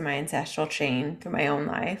lives through my ancestral chain, through my own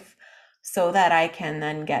life, so that I can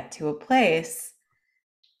then get to a place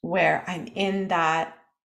where I'm in that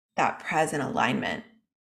present alignment,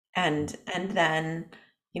 and then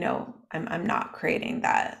I'm not creating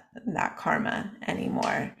that karma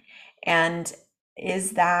anymore. And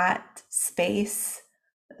is that space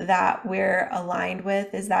that we're aligned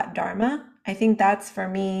with, is that dharma? I think that's for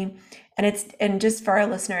me. And just for our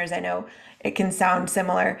listeners, I know it can sound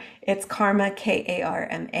similar. It's karma,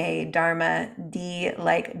 Karma, dharma, D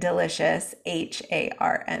like delicious,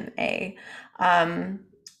 Harma. um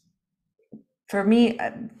for me,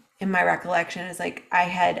 in my recollection, is like I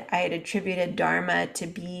had attributed dharma to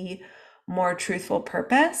be more truthful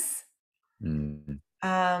purpose. Mm.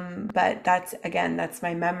 But that's, again, that's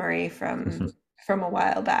my memory from a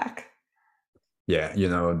while back. Yeah,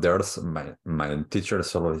 there's my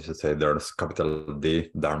teachers always used to say there's capital D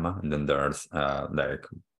Dharma, and then there's like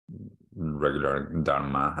regular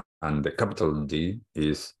Dharma, and the capital D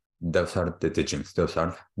is, those are the teachings, those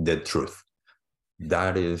are the truth.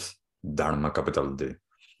 That is Dharma, capital D.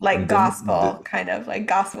 Like And then gospel, kind of like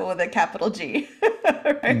gospel with a capital G.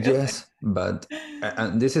 Right? yes, but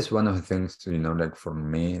and this is one of the things, like for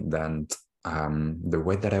me, that the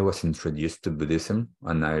way that I was introduced to Buddhism,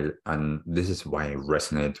 and this is why I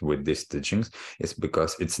resonate with these teachings, is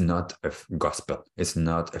because it's not a gospel, it's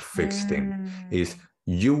not a fixed thing. Is Mm,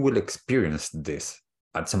 you will experience this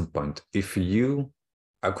at some point. If you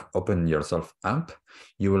open yourself up,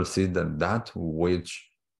 you will see that which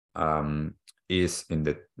is in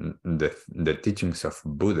the teachings of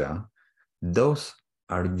Buddha, those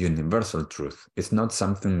are universal truth. It's not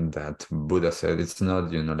something that Buddha said. It's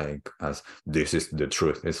not, like, as this is the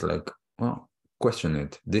truth. It's like, well, question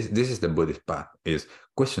it. This is the Buddhist path, is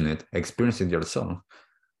question it, experience it yourself.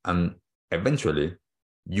 And eventually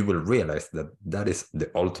you will realize that that is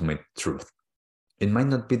the ultimate truth. It might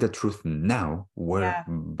not be the truth now, yeah.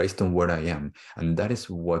 based on where I am. And that is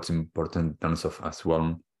what's important in terms of, as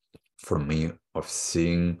well, for me, of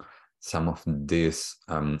seeing some of these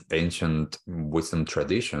ancient wisdom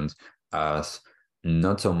traditions as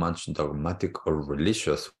not so much dogmatic or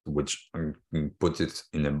religious, which puts it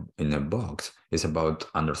in a box. It's about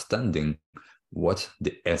understanding what's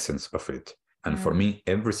the essence of it. And for Mm, me,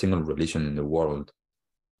 every single religion in the world,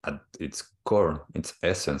 at its core, its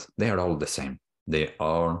essence, they are all the same. They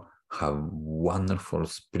all have wonderful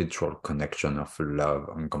spiritual connection of love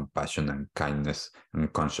and compassion and kindness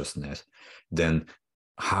and consciousness. Then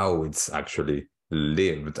how it's actually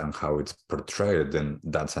lived and how it's portrayed, then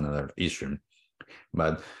that's another issue.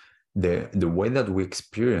 But the way that we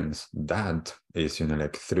experience that is,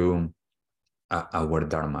 like, through our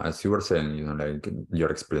dharma, as you were saying, like your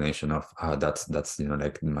explanation of that's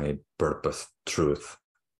like my purpose, truth.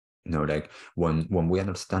 Like when we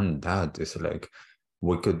understand that, it's like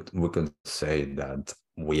we could say that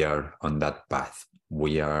we are on that path.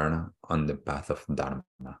 We are on the path of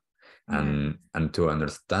dharma, mm, and to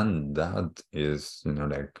understand that is,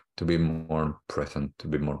 like, to be more present, to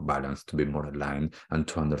be more balanced, to be more aligned, and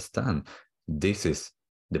to understand this is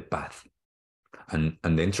the path. And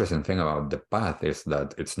the interesting thing about the path is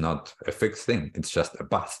that it's not a fixed thing, it's just a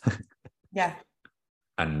path. yeah.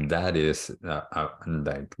 And that is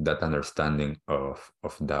like that understanding of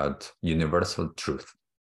that universal truth.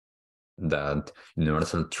 That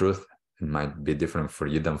universal truth might be different for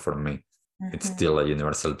you than for me. It's Mhm. still a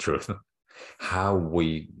universal truth. How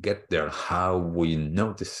we get there, how we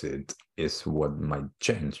notice it, is what might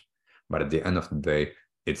change. But at the end of the day,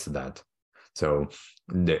 it's that. So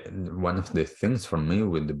one of the things for me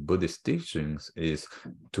with the Buddhist teachings is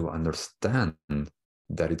to understand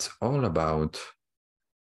that it's all about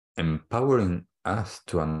empowering us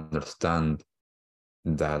to understand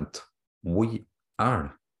that we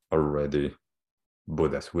are already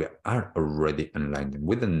Buddhas. We are already enlightened.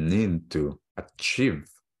 We don't need to achieve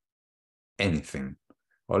anything.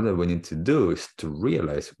 All that we need to do is to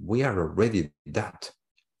realize we are already that.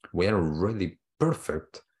 We are already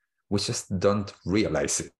perfect. We just don't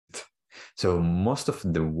realize it. So most of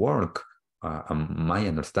the work, my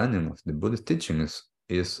understanding of the Buddhist teachings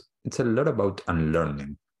is it's a lot about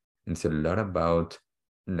unlearning. It's a lot about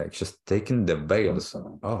like just taking the veils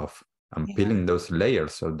off and peeling those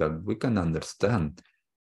layers so that we can understand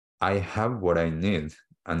I have what I need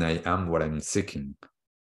and I am what I'm seeking.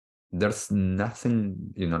 There's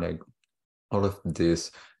nothing, like all of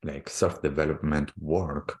this like self-development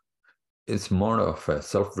work. It's more of a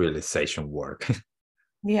self-realization work.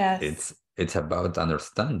 Yes. It's about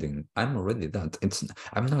understanding I'm already that.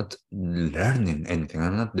 I'm not learning anything.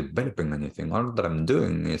 I'm not developing anything. All that I'm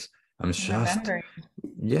doing is I'm just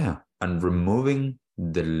Remembering. and removing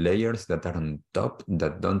the layers that are on top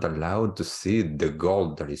that don't allow to see the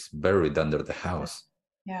gold that is buried under the house.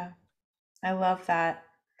 Yeah. I love that.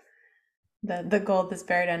 The gold that's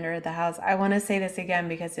buried under the house. I want to say this again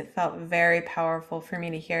because it felt very powerful for me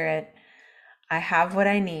to hear it. I have what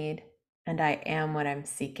I need and I am what I'm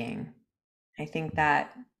seeking. I think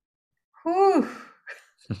that, whew.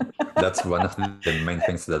 That's one of the main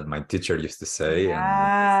things that my teacher used to say, and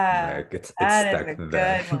Yeah, like it's that is stuck a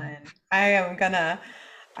there. good one.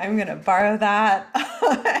 I'm gonna borrow that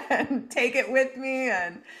and take it with me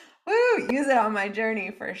and woo, use it on my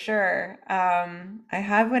journey for sure. I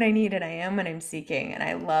have what I need and I am what I'm seeking. And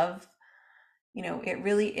I love, it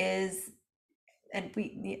really is, and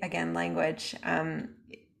we again, language.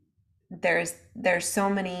 There's so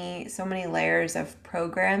many layers of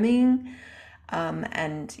programming,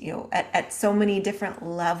 and at so many different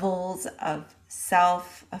levels of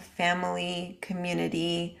self, of family,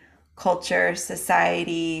 community, culture,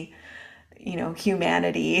 society,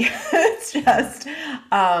 humanity. It's just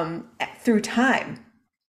through time.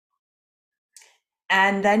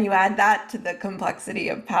 And then you add that to the complexity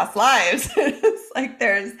of past lives. It's like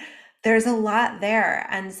there's a lot there.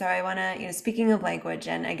 And so I want to, speaking of language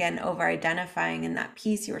and again, over identifying in that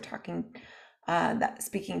piece you were talking, that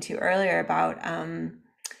speaking to earlier about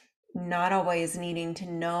not always needing to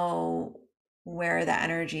know where the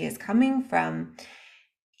energy is coming from.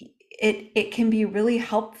 It can be really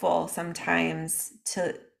helpful sometimes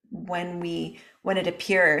to when it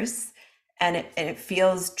appears and it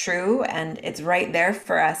feels true and it's right there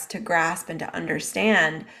for us to grasp and to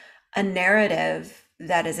understand a narrative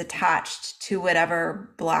that is attached to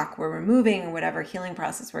whatever block we're removing or whatever healing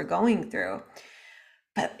process we're going through.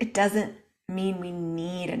 But it doesn't mean we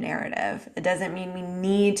need a narrative. It doesn't mean we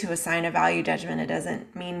need to assign a value judgment. It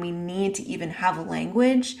doesn't mean we need to even have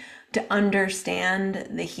language to understand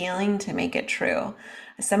the healing to make it true.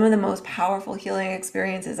 Some of the most powerful healing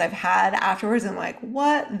experiences I've had afterwards, I'm like,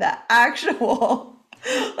 what the actual,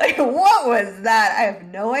 like, what was that? I have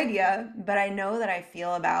no idea, but I know that I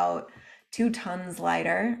feel about 2 tons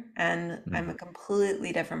lighter and I'm a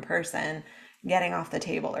completely different person getting off the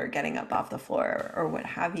table or getting up off the floor or what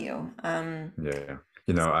have you. Yeah,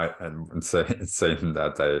 I'm saying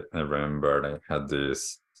that I remember I had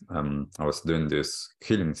this. I was doing this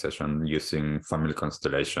healing session using family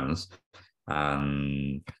constellations,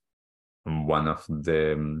 and one of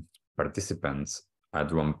the participants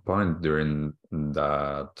at one point during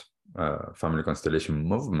that family constellation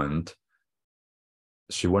movement,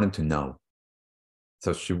 she wanted to know.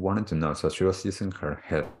 So she wanted to know. So she was using her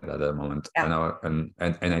head at that moment, Yeah. and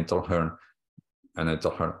I told her,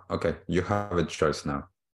 okay, you have a choice now.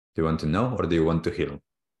 Do you want to know or do you want to heal?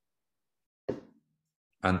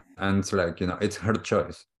 And it's like, it's her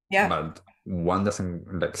choice. Yeah. But one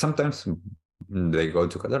doesn't, like, sometimes they go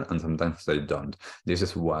together and sometimes they don't. This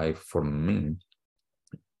is why for me,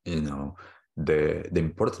 the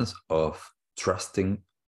importance of trusting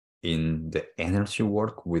in the energy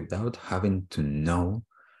work without having to know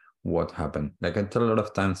what happened. Like I tell a lot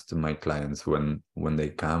of times to my clients when they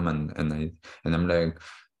come and I'm like,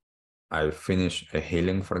 I finish a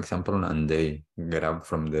healing, for example, and they get up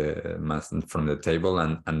from the table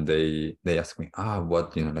and they ask me,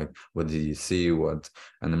 what, like, what did you see? What?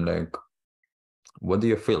 And I'm like, what do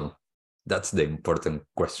you feel? That's the important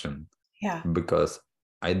question, Yeah. because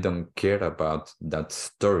I don't care about that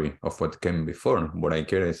story of what came before. What I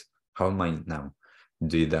care is how am I now?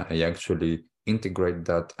 Did I actually integrate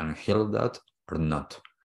that and heal that or not?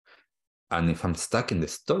 And if I'm stuck in the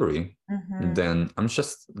story, Mm-hmm. then I'm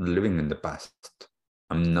just living in the past.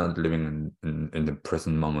 I'm not living in the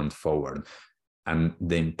present moment forward. And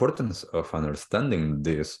the importance of understanding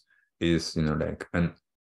this is, like, and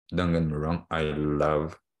don't get me wrong, I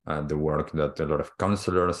love the work that a lot of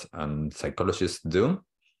counselors and psychologists do.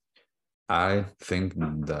 I think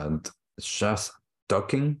that just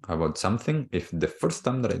talking about something, if the first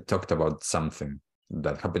time that I talked about something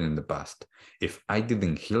that happened in the past, if I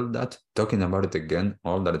didn't heal that, talking about it again,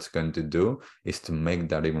 all that it's going to do is to make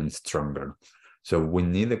that even stronger. So we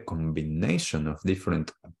need a combination of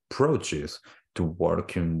different approaches to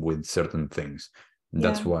working with certain things.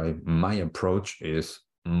 That's Yeah. why my approach is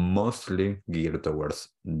mostly geared towards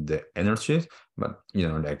the energies, but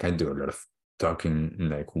like I do a lot of talking,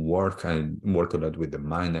 like work. I work a lot with the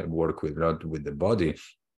mind, I work with a lot with the body.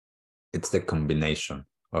 It's the combination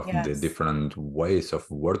of the Yes. different ways of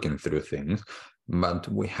working through things. But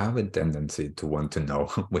we have a tendency to want to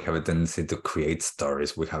know. We have a tendency to create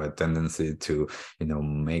stories. We have a tendency to,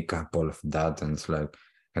 make up all of that. And it's like,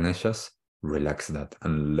 can I just relax that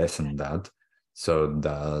and lessen that so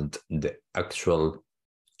that the actual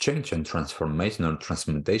change and transformation or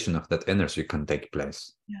transmutation of that energy can take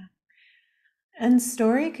place? Yeah. And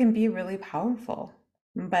story can be really powerful.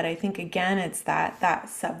 But I think again, it's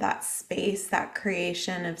that space, that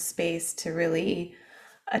creation of space to really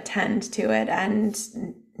attend to it and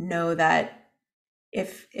know that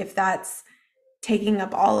if that's taking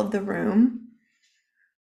up all of the room,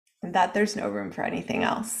 that there's no room for anything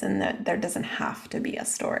else and that there doesn't have to be a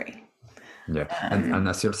story. Yeah, and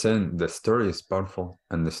as you're saying, the story is powerful,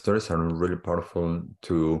 and the stories are really powerful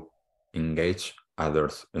to engage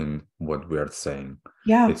others in what we are saying.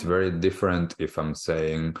 Yeah. It's very different if I'm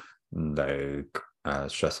saying, like,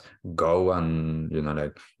 just go and,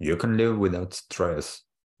 like, you can live without stress.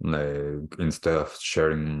 Like, instead of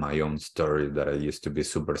sharing my own story that I used to be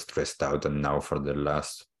super stressed out, and now for the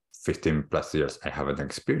last 15 plus years, I haven't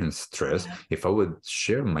experienced stress. Yeah. If I would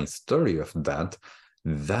share my story of that,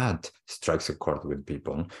 that strikes a chord with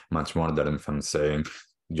people much more than if I'm saying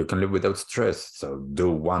you can live without stress, so do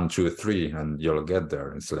 1, 2, 3 and you'll get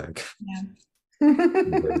there. It's like Yeah.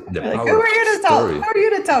 the Like, power of who story. are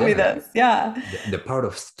you to tell me Yeah, this? Yeah. the power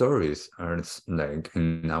of stories are like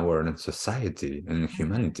in our society and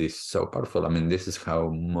humanity is so powerful. I mean, this is how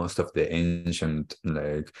most of the ancient,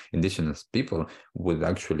 like, indigenous people would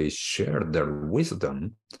actually share their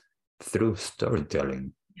wisdom through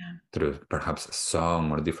storytelling, Yeah. through perhaps a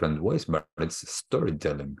song or different ways, but it's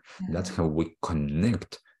storytelling. That's Mhm. how we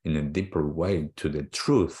connect in a deeper way to the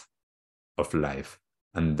truth of life.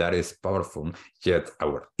 And that is powerful. Yet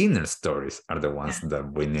our inner stories are the ones Yeah.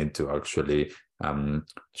 that we need to actually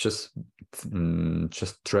just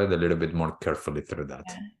just tread a little bit more carefully through that.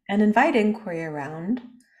 Yeah. And invite inquiry around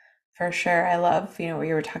for sure. I love, what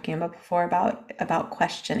you were talking about before about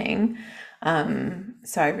questioning.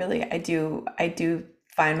 So I do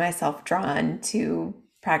find myself drawn to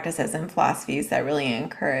practices and philosophies that really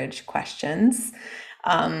encourage questions.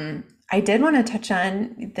 I did want to touch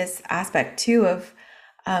on this aspect too of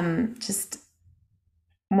just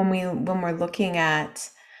when we're looking at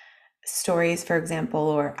stories, for example,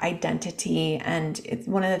 or identity. And it's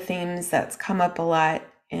one of the themes that's come up a lot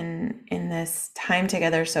in this time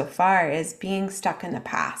together so far is being stuck in the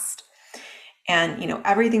past. And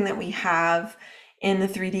everything that we have in the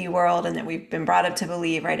 3D world and that we've been brought up to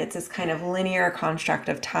believe, right? It's this kind of linear construct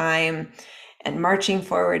of time and marching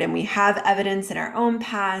forward. And we have evidence in our own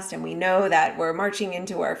past, and we know that we're marching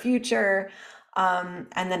into our future.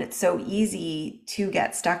 And then it's so easy to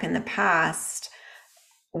get stuck in the past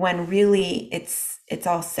when really it's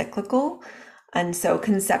all cyclical. And so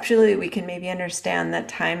conceptually we can maybe understand that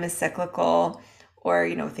time is cyclical, or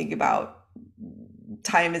think about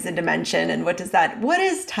time as a dimension and what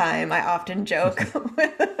is time. I often joke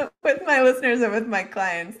with my listeners or with my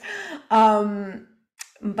clients.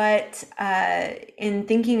 But in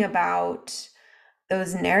thinking about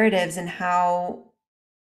those narratives and how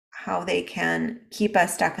they can keep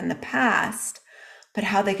us stuck in the past, but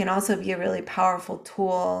how they can also be a really powerful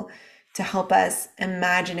tool to help us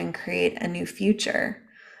imagine and create a new future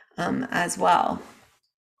as well.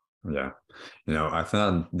 Yeah. I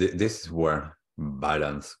think this is where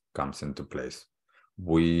balance comes into place.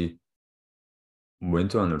 We need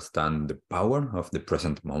to understand the power of the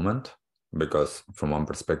present moment, because from one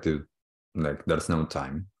perspective, like, there's no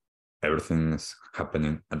time. Everything is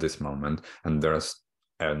happening at this moment, and there's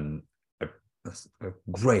an, a, a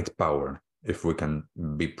great power if we can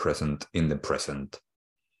be present in the present,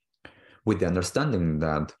 with the understanding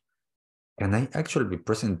that can I actually be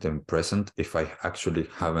present in present if I actually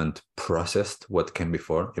haven't processed what came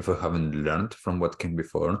before, if I haven't learned from what came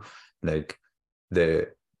before? Like the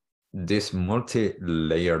this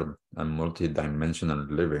multi-layered and multi-dimensional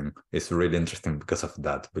living is really interesting because of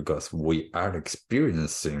that, because we are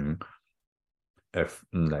experiencing if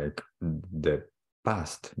like the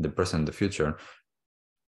past, the present, the future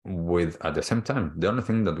with at the same time. The only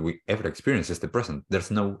thing that we ever experience is the present. There's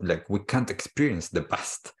no like we can't experience the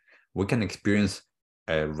past. We can experience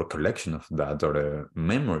a recollection of that or a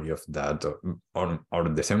memory of that, or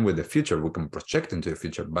the same with the future. We can project into the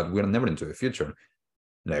future, but we're never into the future.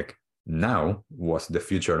 Like now was the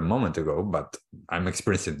future a moment ago, but I'm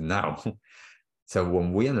experiencing it now. So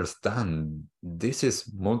when we understand this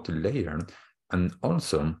is multi-layered, and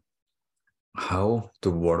also how to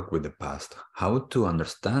work with the past, how to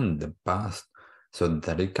understand the past so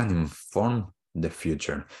that it can inform the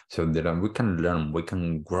future, so that we can learn, we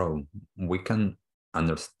can grow, we can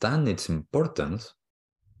understand its importance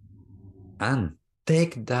and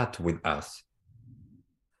take that with us.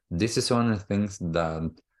 This is one of the things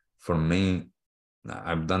that for me,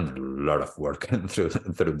 I've done a lot of work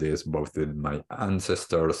through this, both with my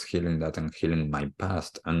ancestors, healing that and healing my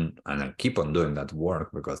past, and I keep on doing that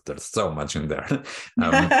work because there's so much in there.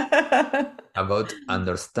 About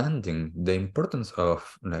understanding the importance of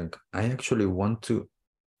like I actually want to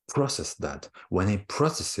process that. When I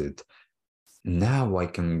process it, now I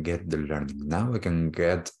can get the learning. Now I can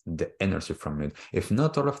get the energy from it. If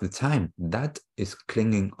not all of the time, that is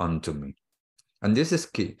clinging onto me. And this is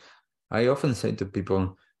key. I often say to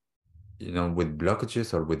people, with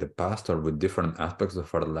blockages or with the past or with different aspects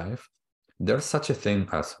of our life, there's such a thing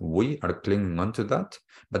as we are clinging onto that,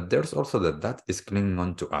 but there's also that is clinging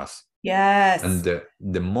onto us. And Yes.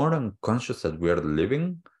 the more unconscious that we are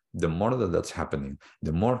living, the more that's happening.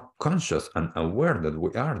 The more conscious and aware that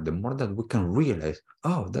we are, the more that we can realize,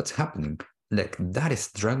 oh, that's happening. Like that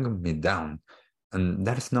is dragging me down and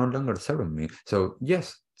that is no longer serving me. So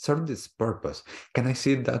yes, serve this purpose. Can I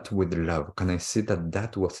see that with love? Can I see that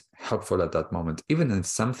that was helpful at that moment? Even in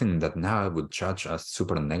something that now I would judge as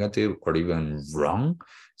super negative or even wrong.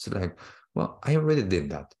 So like, well, I already did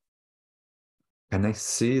that. Can I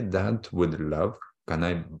see that with love? Can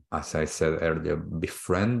I, as I said earlier,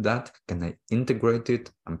 befriend that? Can I integrate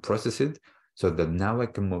it and process it so that now I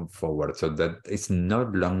can move forward? So that it's no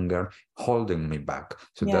longer holding me back.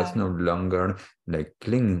 So that's Yeah. no longer like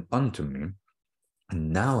clinging onto me.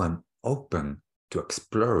 And now I'm open to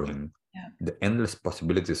exploring Yeah. the endless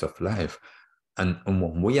possibilities of life. And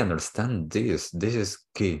when we understand this is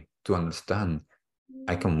key to understand.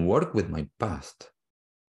 I can work with my past.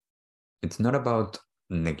 It's not about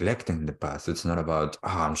neglecting the past. It's not about,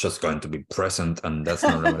 I'm just going to be present and that's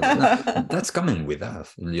no longer there. No, that's coming with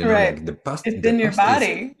us. Right. Like It's the in your past is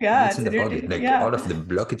body. Yeah, it's in it's the in your, body. Like yeah. all of the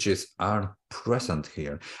blockages are present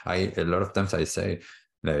here. A lot of times I say,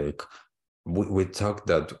 like, we talk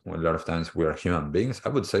that a lot of times we are human beings. I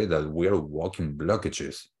would say that we are walking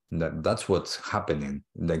blockages. That's what's happening.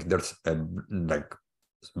 Like there's like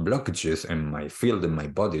blockages in my field in my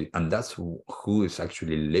body, and that's who is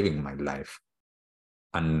actually living my life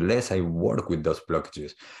unless I work with those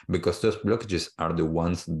blockages, because those blockages are the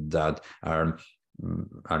ones that are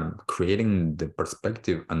creating the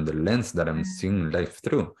perspective and the lens that I'm seeing life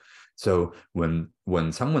through. So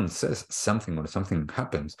when someone says something or something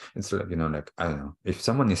happens, it's like, like, I don't know, if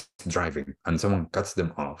someone is driving and someone cuts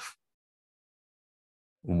them off,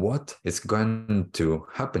 what is going to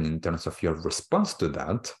happen in terms of your response to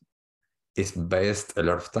that is based a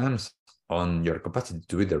lot of times on your capacity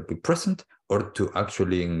to either be present or to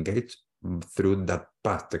actually engage through that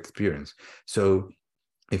past experience. So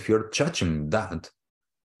if you're judging that,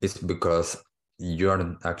 it's because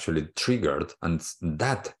you're actually triggered and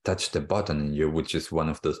that touched the button in you, which is one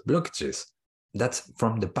of those blockages. That's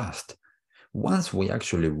from the past. Once we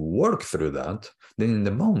actually work through that, then in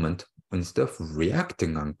the moment, instead of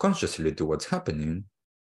reacting unconsciously to what's happening,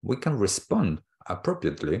 we can respond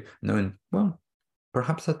appropriately, knowing, well,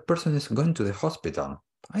 perhaps that person is going to the hospital.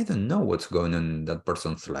 I don't know what's going on in that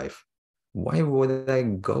person's life. Why would I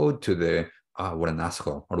go to the, what an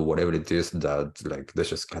asshole, or whatever it is that, like, they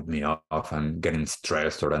just cut me off and getting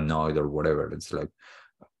stressed or annoyed or whatever? It's like,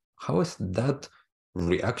 how is that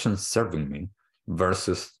reaction serving me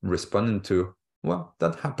versus responding to, well,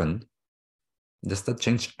 that happened. Does that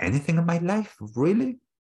change anything in my life? Really?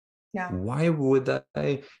 Yeah. Why would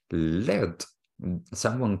I let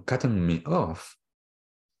someone cutting me off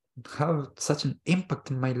have such an impact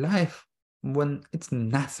in my life when it's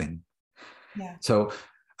nothing? Yeah. So,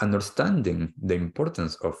 understanding the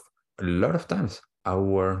importance of a lot of times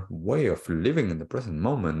our way of living in the present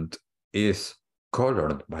moment is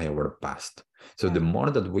colored by our past. So the more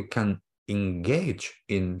that we can engage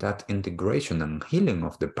in that integration and healing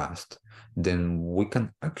of the past, then we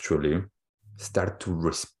can actually start to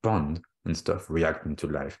respond instead of reacting to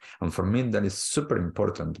life. And for me, that is super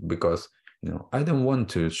important because I don't want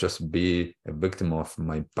to just be a victim of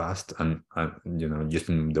my past and,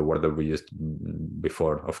 using the word that we used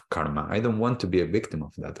before of karma. I don't want to be a victim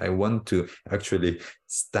of that. I want to actually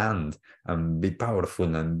stand and be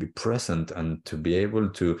powerful and be present and to be able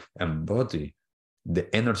to embody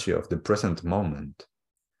the energy of the present moment.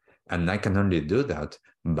 And I can only do that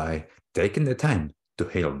by taking the time to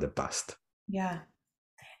heal the past. Yeah.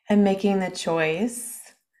 And making the choice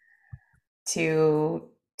to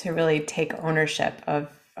really take ownership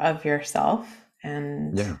of yourself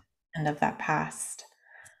and of that past.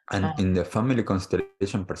 And in the family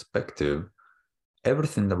constellation perspective,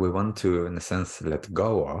 everything that we want to, in a sense, let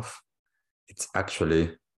go of, it's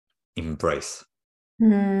actually embrace,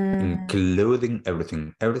 including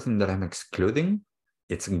everything that I'm excluding,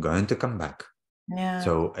 it's going to come back.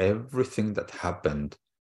 So everything that happened,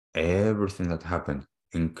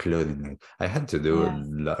 including it, I had to do a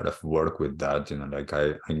lot of work with that. Like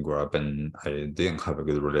I grew up and I didn't have a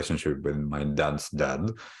good relationship with my dad's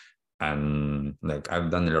dad. And like I've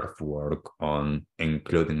done a lot of work on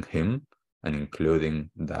including him and including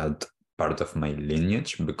that part of my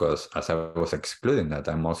lineage, because as I was excluding that,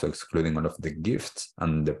 I'm also excluding all of the gifts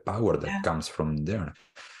and the power that comes from there.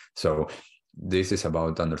 So this is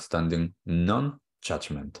about understanding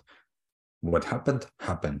non-judgment. What happened.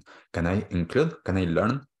 Can I include? Can I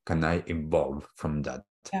learn? Can I evolve from that?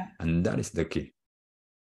 And that is the key.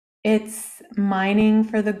 It's mining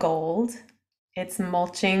for the gold. It's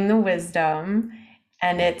mulching the wisdom,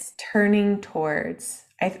 and it's turning towards.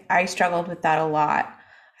 I struggled with that a lot.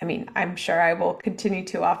 I mean, I'm sure I will continue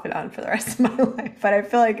to off and on for the rest of my life, but I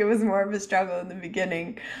feel like it was more of a struggle in the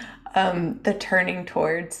beginning. The turning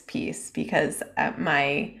towards peace, because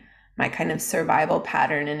my kind of survival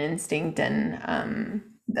pattern and instinct and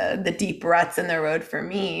the deep ruts in the road for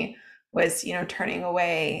me was, turning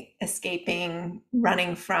away, escaping,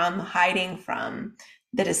 running from, hiding from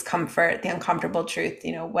the discomfort, the uncomfortable truth,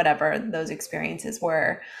 whatever those experiences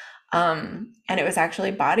were. And it was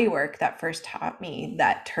actually body work that first taught me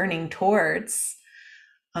that turning towards,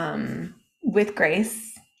 with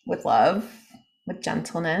grace, with love, with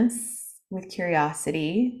gentleness, with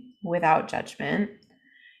curiosity, without judgment,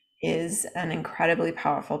 is an incredibly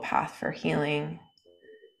powerful path for healing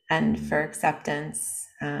and for acceptance,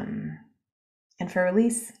 and for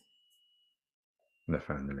release.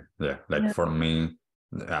 Definitely. Yeah. Like for me,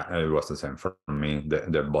 it was the same. For me,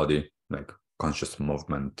 the body, like conscious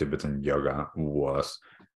movement, Tibetan yoga was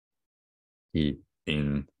key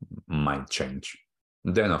in my change.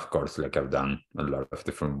 Then, of course, like I've done a lot of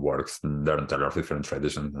different works, learned a lot of different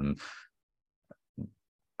traditions, and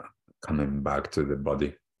coming back to the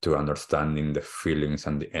body, to understanding the feelings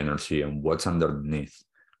and the energy and what's underneath,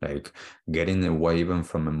 like getting away even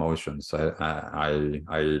from emotions.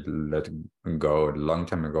 I let go a long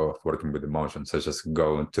time ago of working with emotions. I just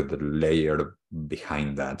go to the layer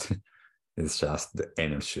behind that. It's just the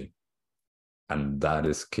energy, and that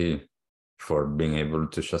is key for being able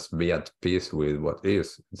to just be at peace with what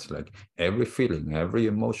is. It's like every feeling, every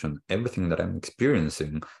emotion, everything that I'm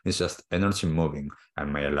experiencing is just energy moving.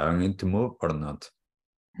 Am I allowing it to move or not?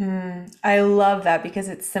 I love that, because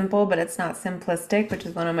it's simple, but it's not simplistic, which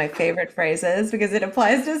is one of my favorite phrases because it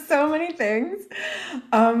applies to so many things.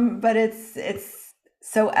 But it's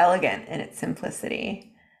so elegant in its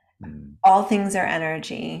simplicity. All things are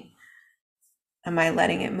energy. Am I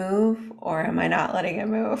letting it move or am I not letting it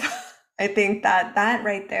move? I think that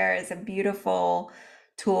right there is a beautiful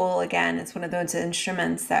tool. Again, it's one of those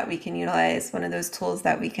instruments that we can utilize, one of those tools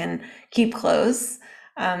that we can keep close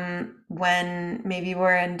when maybe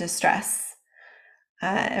we're in distress,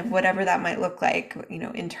 whatever that might look like,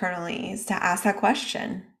 internally, is to ask that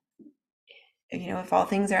question. If all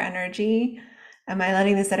things are energy, am I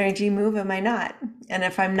letting this energy move? Am I not? And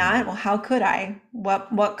if I'm not, well, how could I?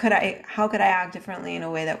 How could I act differently in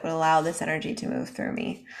a way that would allow this energy to move through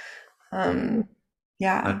me?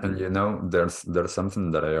 Yeah. And there's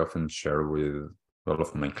something that I often share with all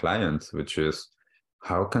of my clients, which is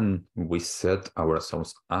how can we set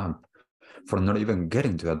ourselves up for not even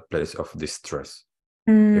getting to that place of distress?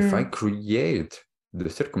 If I create the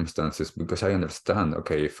circumstances, because I understand,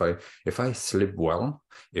 okay, if I sleep well,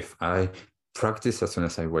 if I practice as soon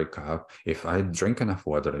as I wake up, if I drink enough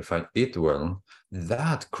water, if I eat well,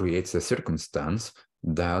 that creates a circumstance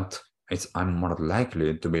that I'm more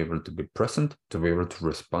likely to be able to be present, to be able to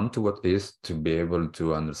respond to what is, to be able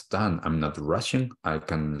to understand I'm not rushing. I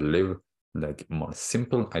can live like more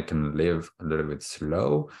simple. I can live a little bit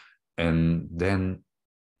slow. And then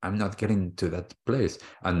I'm not getting to that place.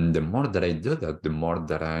 And the more that I do that, the more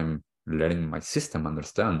that I'm letting my system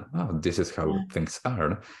understand, oh, this is how Yeah. things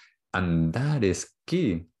are. And that is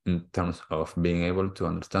key in terms of being able to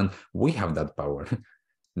understand we have that power.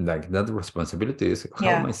 Like that responsibility is how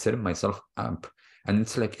am Yeah. I setting myself up? And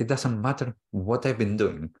it's like, it doesn't matter what I've been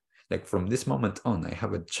doing. Like from this moment on, I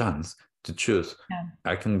have a chance to choose. Yeah.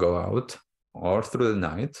 I can go out or through the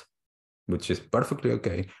night, which is perfectly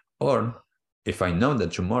okay. Or if I know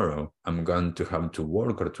that tomorrow I'm going to have to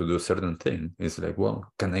work or to do certain thing, it's like,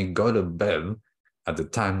 well, can I go to bed at the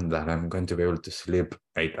time that I'm going to be able to sleep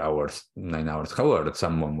 8 hours, 9 hours, however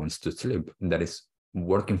someone wants to sleep, that is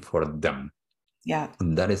working for them. Yeah.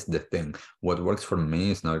 And that is the thing. What works for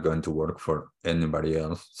me is not going to work for anybody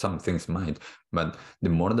else. Some things might, but the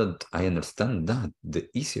more that I understand that, the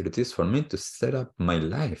easier it is for me to set up my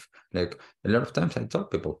life. Like a lot of times I tell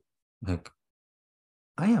people, like,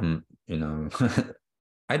 I am,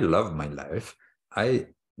 I love my life. I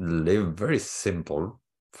live very simple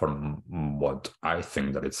from what I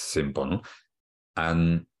think that it's simple.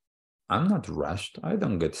 And I'm not rushed. I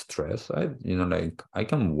don't get stressed. Like I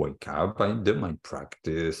can wake up, I do my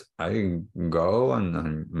practice, I go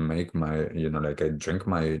and make my, like I drink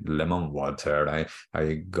my lemon water.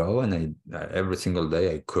 I go and every single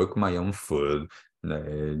day I cook my own food.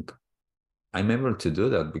 Like I'm able to do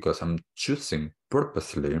that because I'm choosing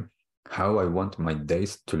purposely how I want my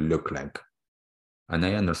days to look like. And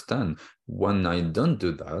I understand when I don't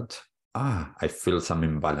do that, I feel some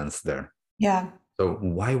imbalance there. Yeah. So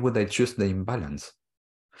why would I choose the imbalance?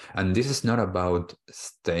 And this is not about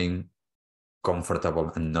staying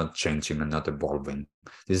comfortable and not changing and not evolving.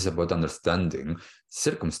 This is about understanding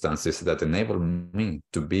circumstances that enable me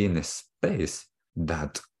to be in a space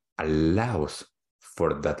that allows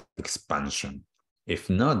for that expansion. If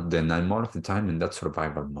not, then I'm all of the time in that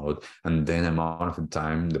survival mode. And then I'm all of the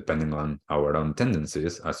time, depending on our own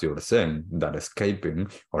tendencies, as you were saying, that escaping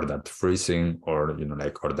or that freezing or,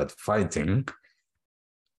 or that fighting.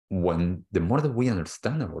 When the more that we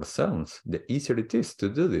understand ourselves, the easier it is to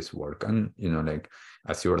do this work. And, like,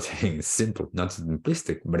 as you were saying, it's simple, not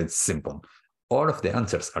simplistic, but it's simple. All of the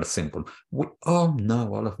answers are simple. We all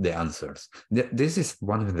know all of the answers. This is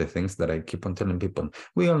one of the things that I keep on telling people.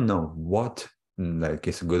 We all know what like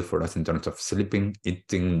is good for us in terms of sleeping,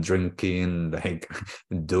 eating, drinking, like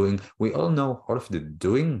doing. We all know all of the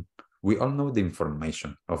doing. We all know the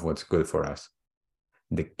information of what's good for us.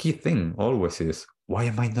 The key thing always is, why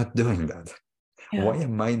am I not doing that? Yeah. Why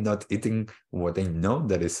am I not eating what I know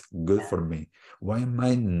that is good for me? Why am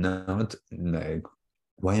I not like,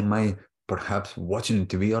 why am I perhaps watching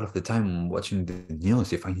TV all of the time, watching the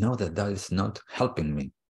news if I know that that is not helping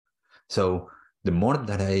me? So the more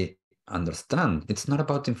that I understand, it's not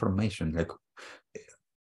about information. Like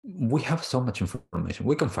we have so much information.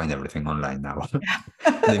 We can find everything online now.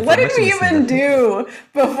 The What did information we is even not, do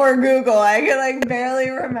before Google? I can like barely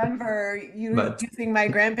remember but using my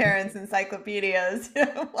grandparents' encyclopedias.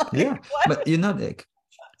 yeah, Like what? but like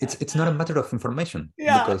it's not a matter of information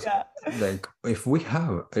Yeah, because yeah, like if we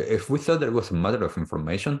thought that it was a matter of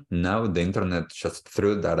information, now the internet just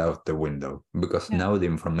threw that out the window because yeah, now the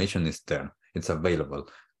information is there, it's available.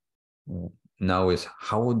 Now is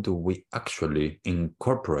how do we actually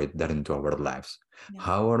incorporate that into our lives? yeah,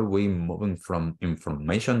 How are we moving from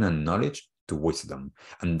information and knowledge to wisdom?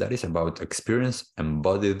 And that is about experience,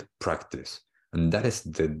 embodied practice. And that is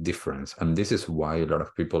the difference. And this is why a lot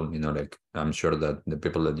of people, like I'm sure that the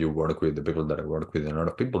people that you work with, the people that I work with, a lot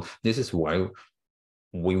of people, this is why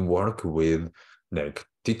we work with like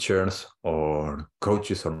teachers or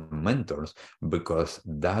coaches or mentors, because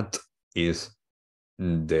that is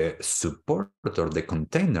the support or the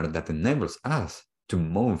container that enables us to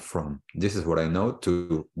move from this is what I know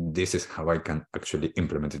to this is how I can actually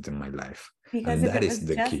implement it in my life. because And if that it is was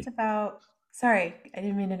the just key. about, sorry, I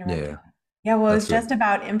didn't mean to interrupt you. Yeah, Yeah, well, it that's was just good.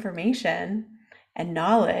 about information and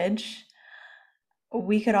knowledge.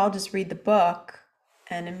 We could all just read the book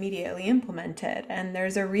and immediately implement it. And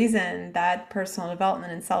there's a reason that personal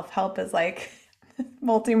development and self-help is like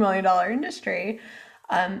multi-million dollar industry.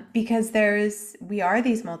 Because we are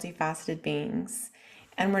these multifaceted beings,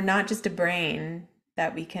 and we're not just a brain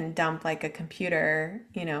that we can dump like a computer,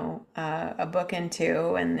 a book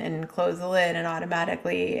into and close the lid and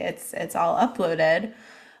automatically it's all uploaded.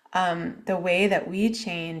 The way that we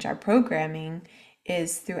change our programming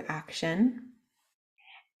is through action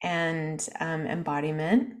and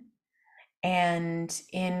embodiment and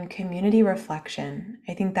in community reflection.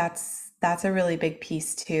 I think that's a really big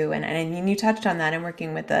piece too. And I mean, you touched on that in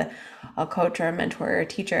working with a coach or a mentor or a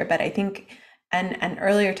teacher, but I think and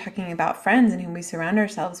earlier talking about friends and whom we surround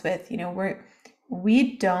ourselves with,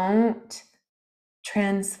 we don't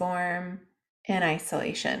transform in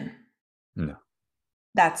isolation. No.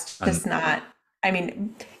 That's And just not, I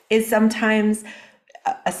mean, is sometimes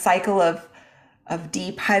a cycle of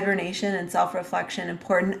deep hibernation and self-reflection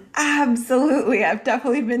important? Absolutely. I've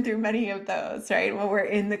definitely been through many of those, right? When we're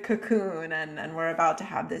in the cocoon and we're about to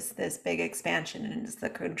have this big expansion and it's the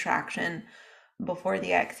contraction before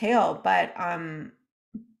the exhale. But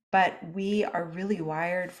we are really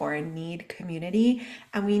wired for and need community,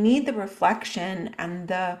 and we need the reflection and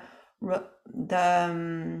the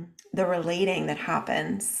relating that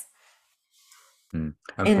happens and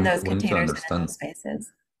in those we need to containers and in understand those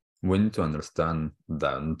spaces.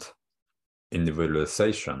 that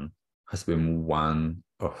individualization has been one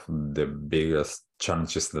of the biggest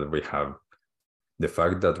challenges that we have. The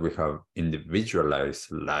fact that we have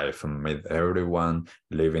individualized life and made everyone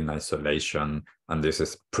live in isolation, and this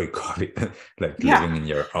is pre-COVID, like Yeah. living in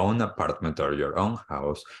your own apartment or your own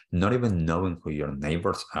house, not even knowing who your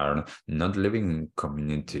neighbors are, not living in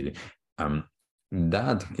community.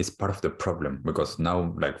 That is part of the problem, because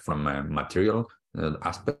now, like from a material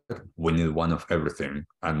aspect, we need one of everything.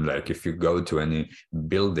 And like if you go to any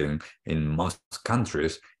building in most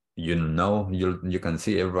countries, you can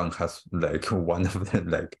see everyone has like one of the,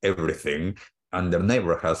 like everything, and their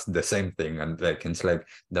neighbor has the same thing, and like it's like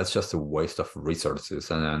that's just a waste of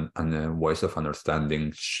resources and a waste of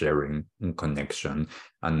understanding, sharing, and connection,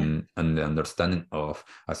 Yeah. and the understanding of,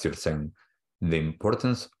 as you're saying, the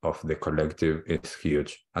importance of the collective is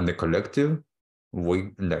huge. And the collective,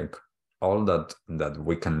 we like all that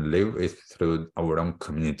we can live is through our own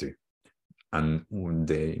community. And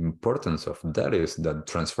the importance of that is that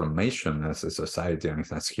transformation as a society and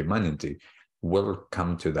as humanity will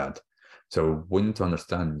come to that. So we need to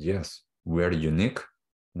understand, yes, we are unique,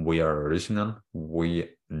 we are original, we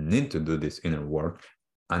need to do this inner work,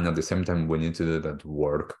 and at the same time, we need to do that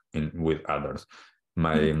work with others.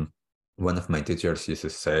 My One of my teachers used to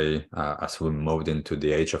say, as we moved into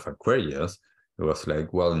the age of Aquarius, it was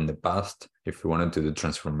like, well, in the past, if you wanted to do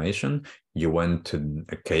transformation, you went to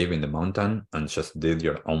a cave in the mountain and just did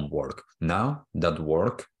your own work. Now that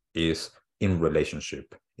work is in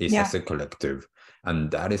relationship, is Yeah. as a collective,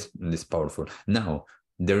 and that is powerful. Now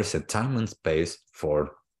there is a time and space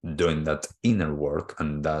for doing that inner work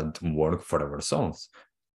and that work for ourselves,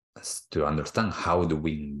 to understand how do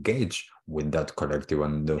we engage with that collective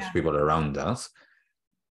and those Yeah. people around us.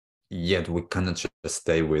 Yet we cannot just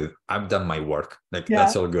stay with, I've done my work, like Yeah.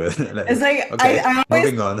 that's all good. It's Like, like okay, I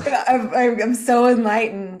always moving on. I'm so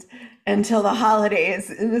enlightened until the holidays.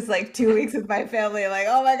 And it's like 2 weeks with my family. Like,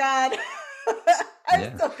 oh my God, I've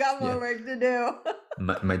Yeah, still got more yeah. work to do.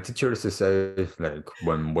 My teacher used to say, like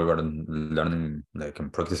when we were learning, like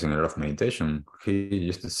and practicing a lot of meditation, he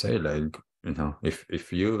used to say, like,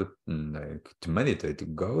 if you like to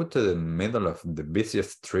meditate, go to the middle of the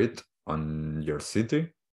busiest street on your city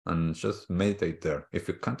and just meditate there. If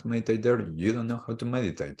you can't meditate there, you don't know how to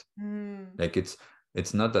meditate. Mm, Like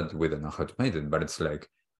it's not that we don't know how to meditate, but it's like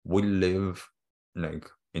we live like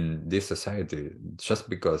in this society. Just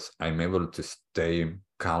because I'm able to stay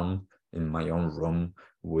calm in my own room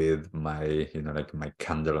with my, like my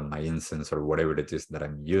candle and my incense or whatever it is that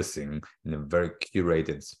I'm using in a very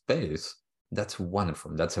curated space, that's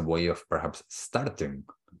wonderful. That's a way of perhaps starting.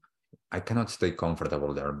 I cannot stay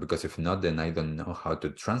comfortable there, because if not, then I don't know how to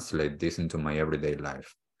translate this into my everyday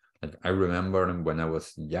life. Like I remember when I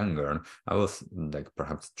was younger, I was like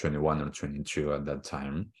perhaps 21 or 22 at that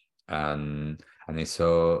time, and I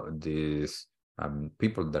saw these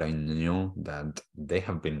people that I knew that they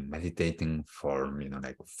have been meditating for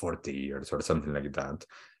like 40 years or something like that,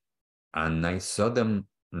 and I saw them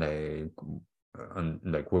like and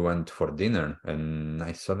like we went for dinner, and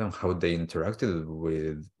I saw them how they interacted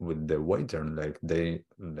with the waiter, and like they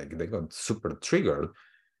got super triggered,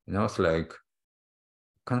 and I was like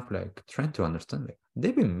kind of like trying to understand, like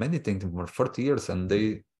they've been meditating for 40 years, and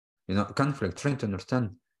they kind of like trying to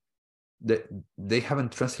understand that they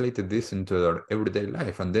haven't translated this into their everyday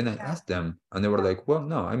life. And then I yeah. asked them, and they were like, well,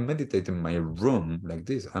 no, I meditate in my room like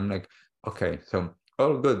this. I'm like, okay, so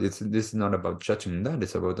all good. This is not about judging that,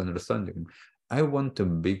 it's about understanding. I want to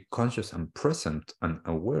be conscious and present and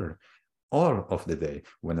aware all of the day,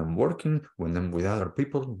 when I'm working, when I'm with other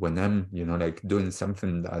people, when I'm like doing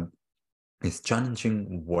something that is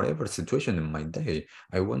challenging, whatever situation in my day.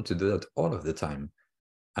 I want to do that all of the time,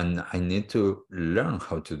 and I need to learn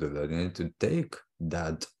how to do that. I need to take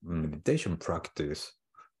that meditation practice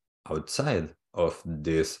outside of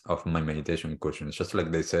my meditation cushions. Just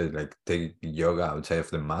like they say, like take yoga outside of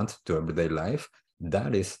the mat to everyday life.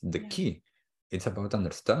 That is the key. It's about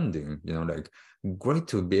understanding, like great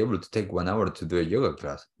to be able to take 1 hour to do a yoga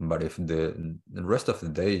class, but if the rest of the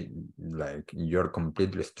day, like you're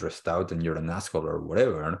completely stressed out and you're an asshole or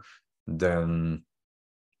whatever, then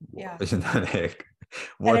isn't that like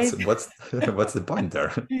And what's what's the point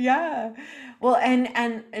there? yeah. Well,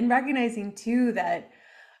 and recognizing too that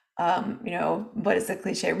what is the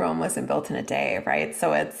cliche? Rome wasn't built in a day, right?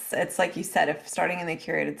 So it's like you said, if starting in the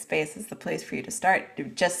curated space is the place for you to start,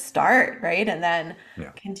 just start, right? And then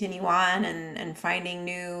Yeah. continue on and finding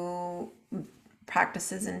new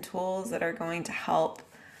practices and tools that are going to help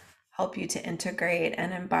you to integrate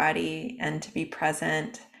and embody and to be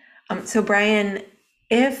present. So Brian,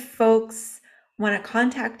 if folks want to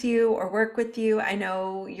contact you or work with you, I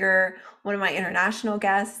know you're one of my international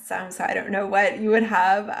guests, so I don't know what you would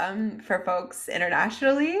have for folks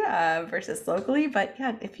internationally versus locally, but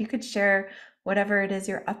yeah, if you could share whatever it is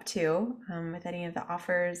you're up to with any of the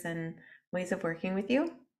offers and ways of working with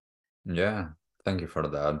you. Yeah, thank you for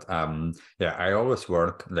that. Yeah, I always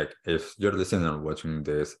work like if you're listening or watching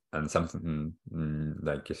this and something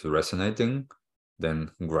like is resonating,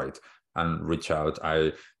 then great, and reach out.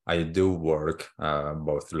 I do work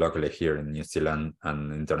both locally here in New Zealand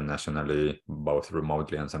and internationally, both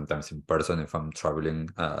remotely and sometimes in person if I'm traveling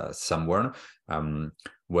somewhere. Um,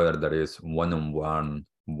 whether that is one-on-one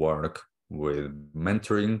work with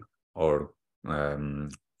mentoring or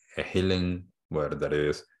a healing, whether that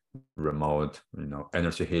is remote,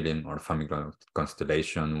 energy healing or family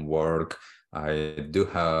constellation work. I do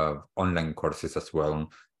have online courses as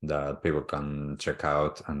well that people can check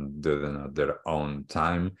out and do them at their own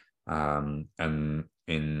time. And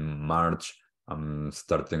in March, I'm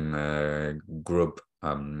starting a group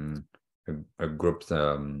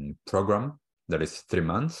program that is 3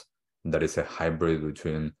 months. That is a hybrid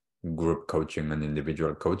between group coaching and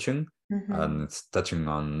individual coaching, Mm-hmm. and it's touching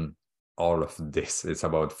on all of this. It's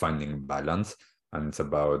about finding balance, and it's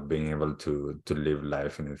about being able to live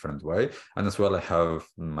life in a different way. And as well, I have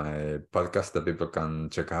my podcast that people can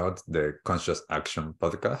check out, the Conscious Action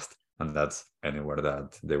Podcast, and that's anywhere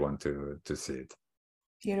that they want to see it.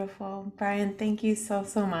 Beautiful. Brian, thank you so,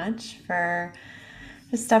 so much for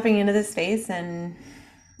just stepping into this space and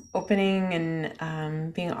opening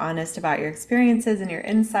and being honest about your experiences and your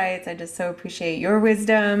insights. I just so appreciate your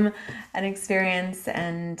wisdom and experience,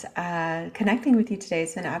 and connecting with you today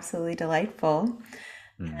has been absolutely delightful.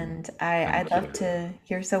 And I'd Thank love you. to,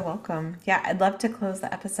 you're so welcome. Yeah, I'd love to close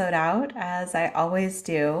the episode out as I always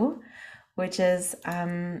do, which is,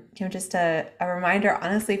 just a reminder,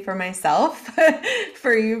 honestly, for myself,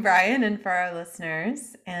 for you, Brian, and for our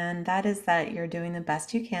listeners. And that is that you're doing the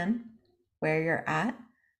best you can where you're at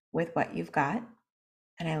with what you've got.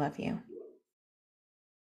 And I love you.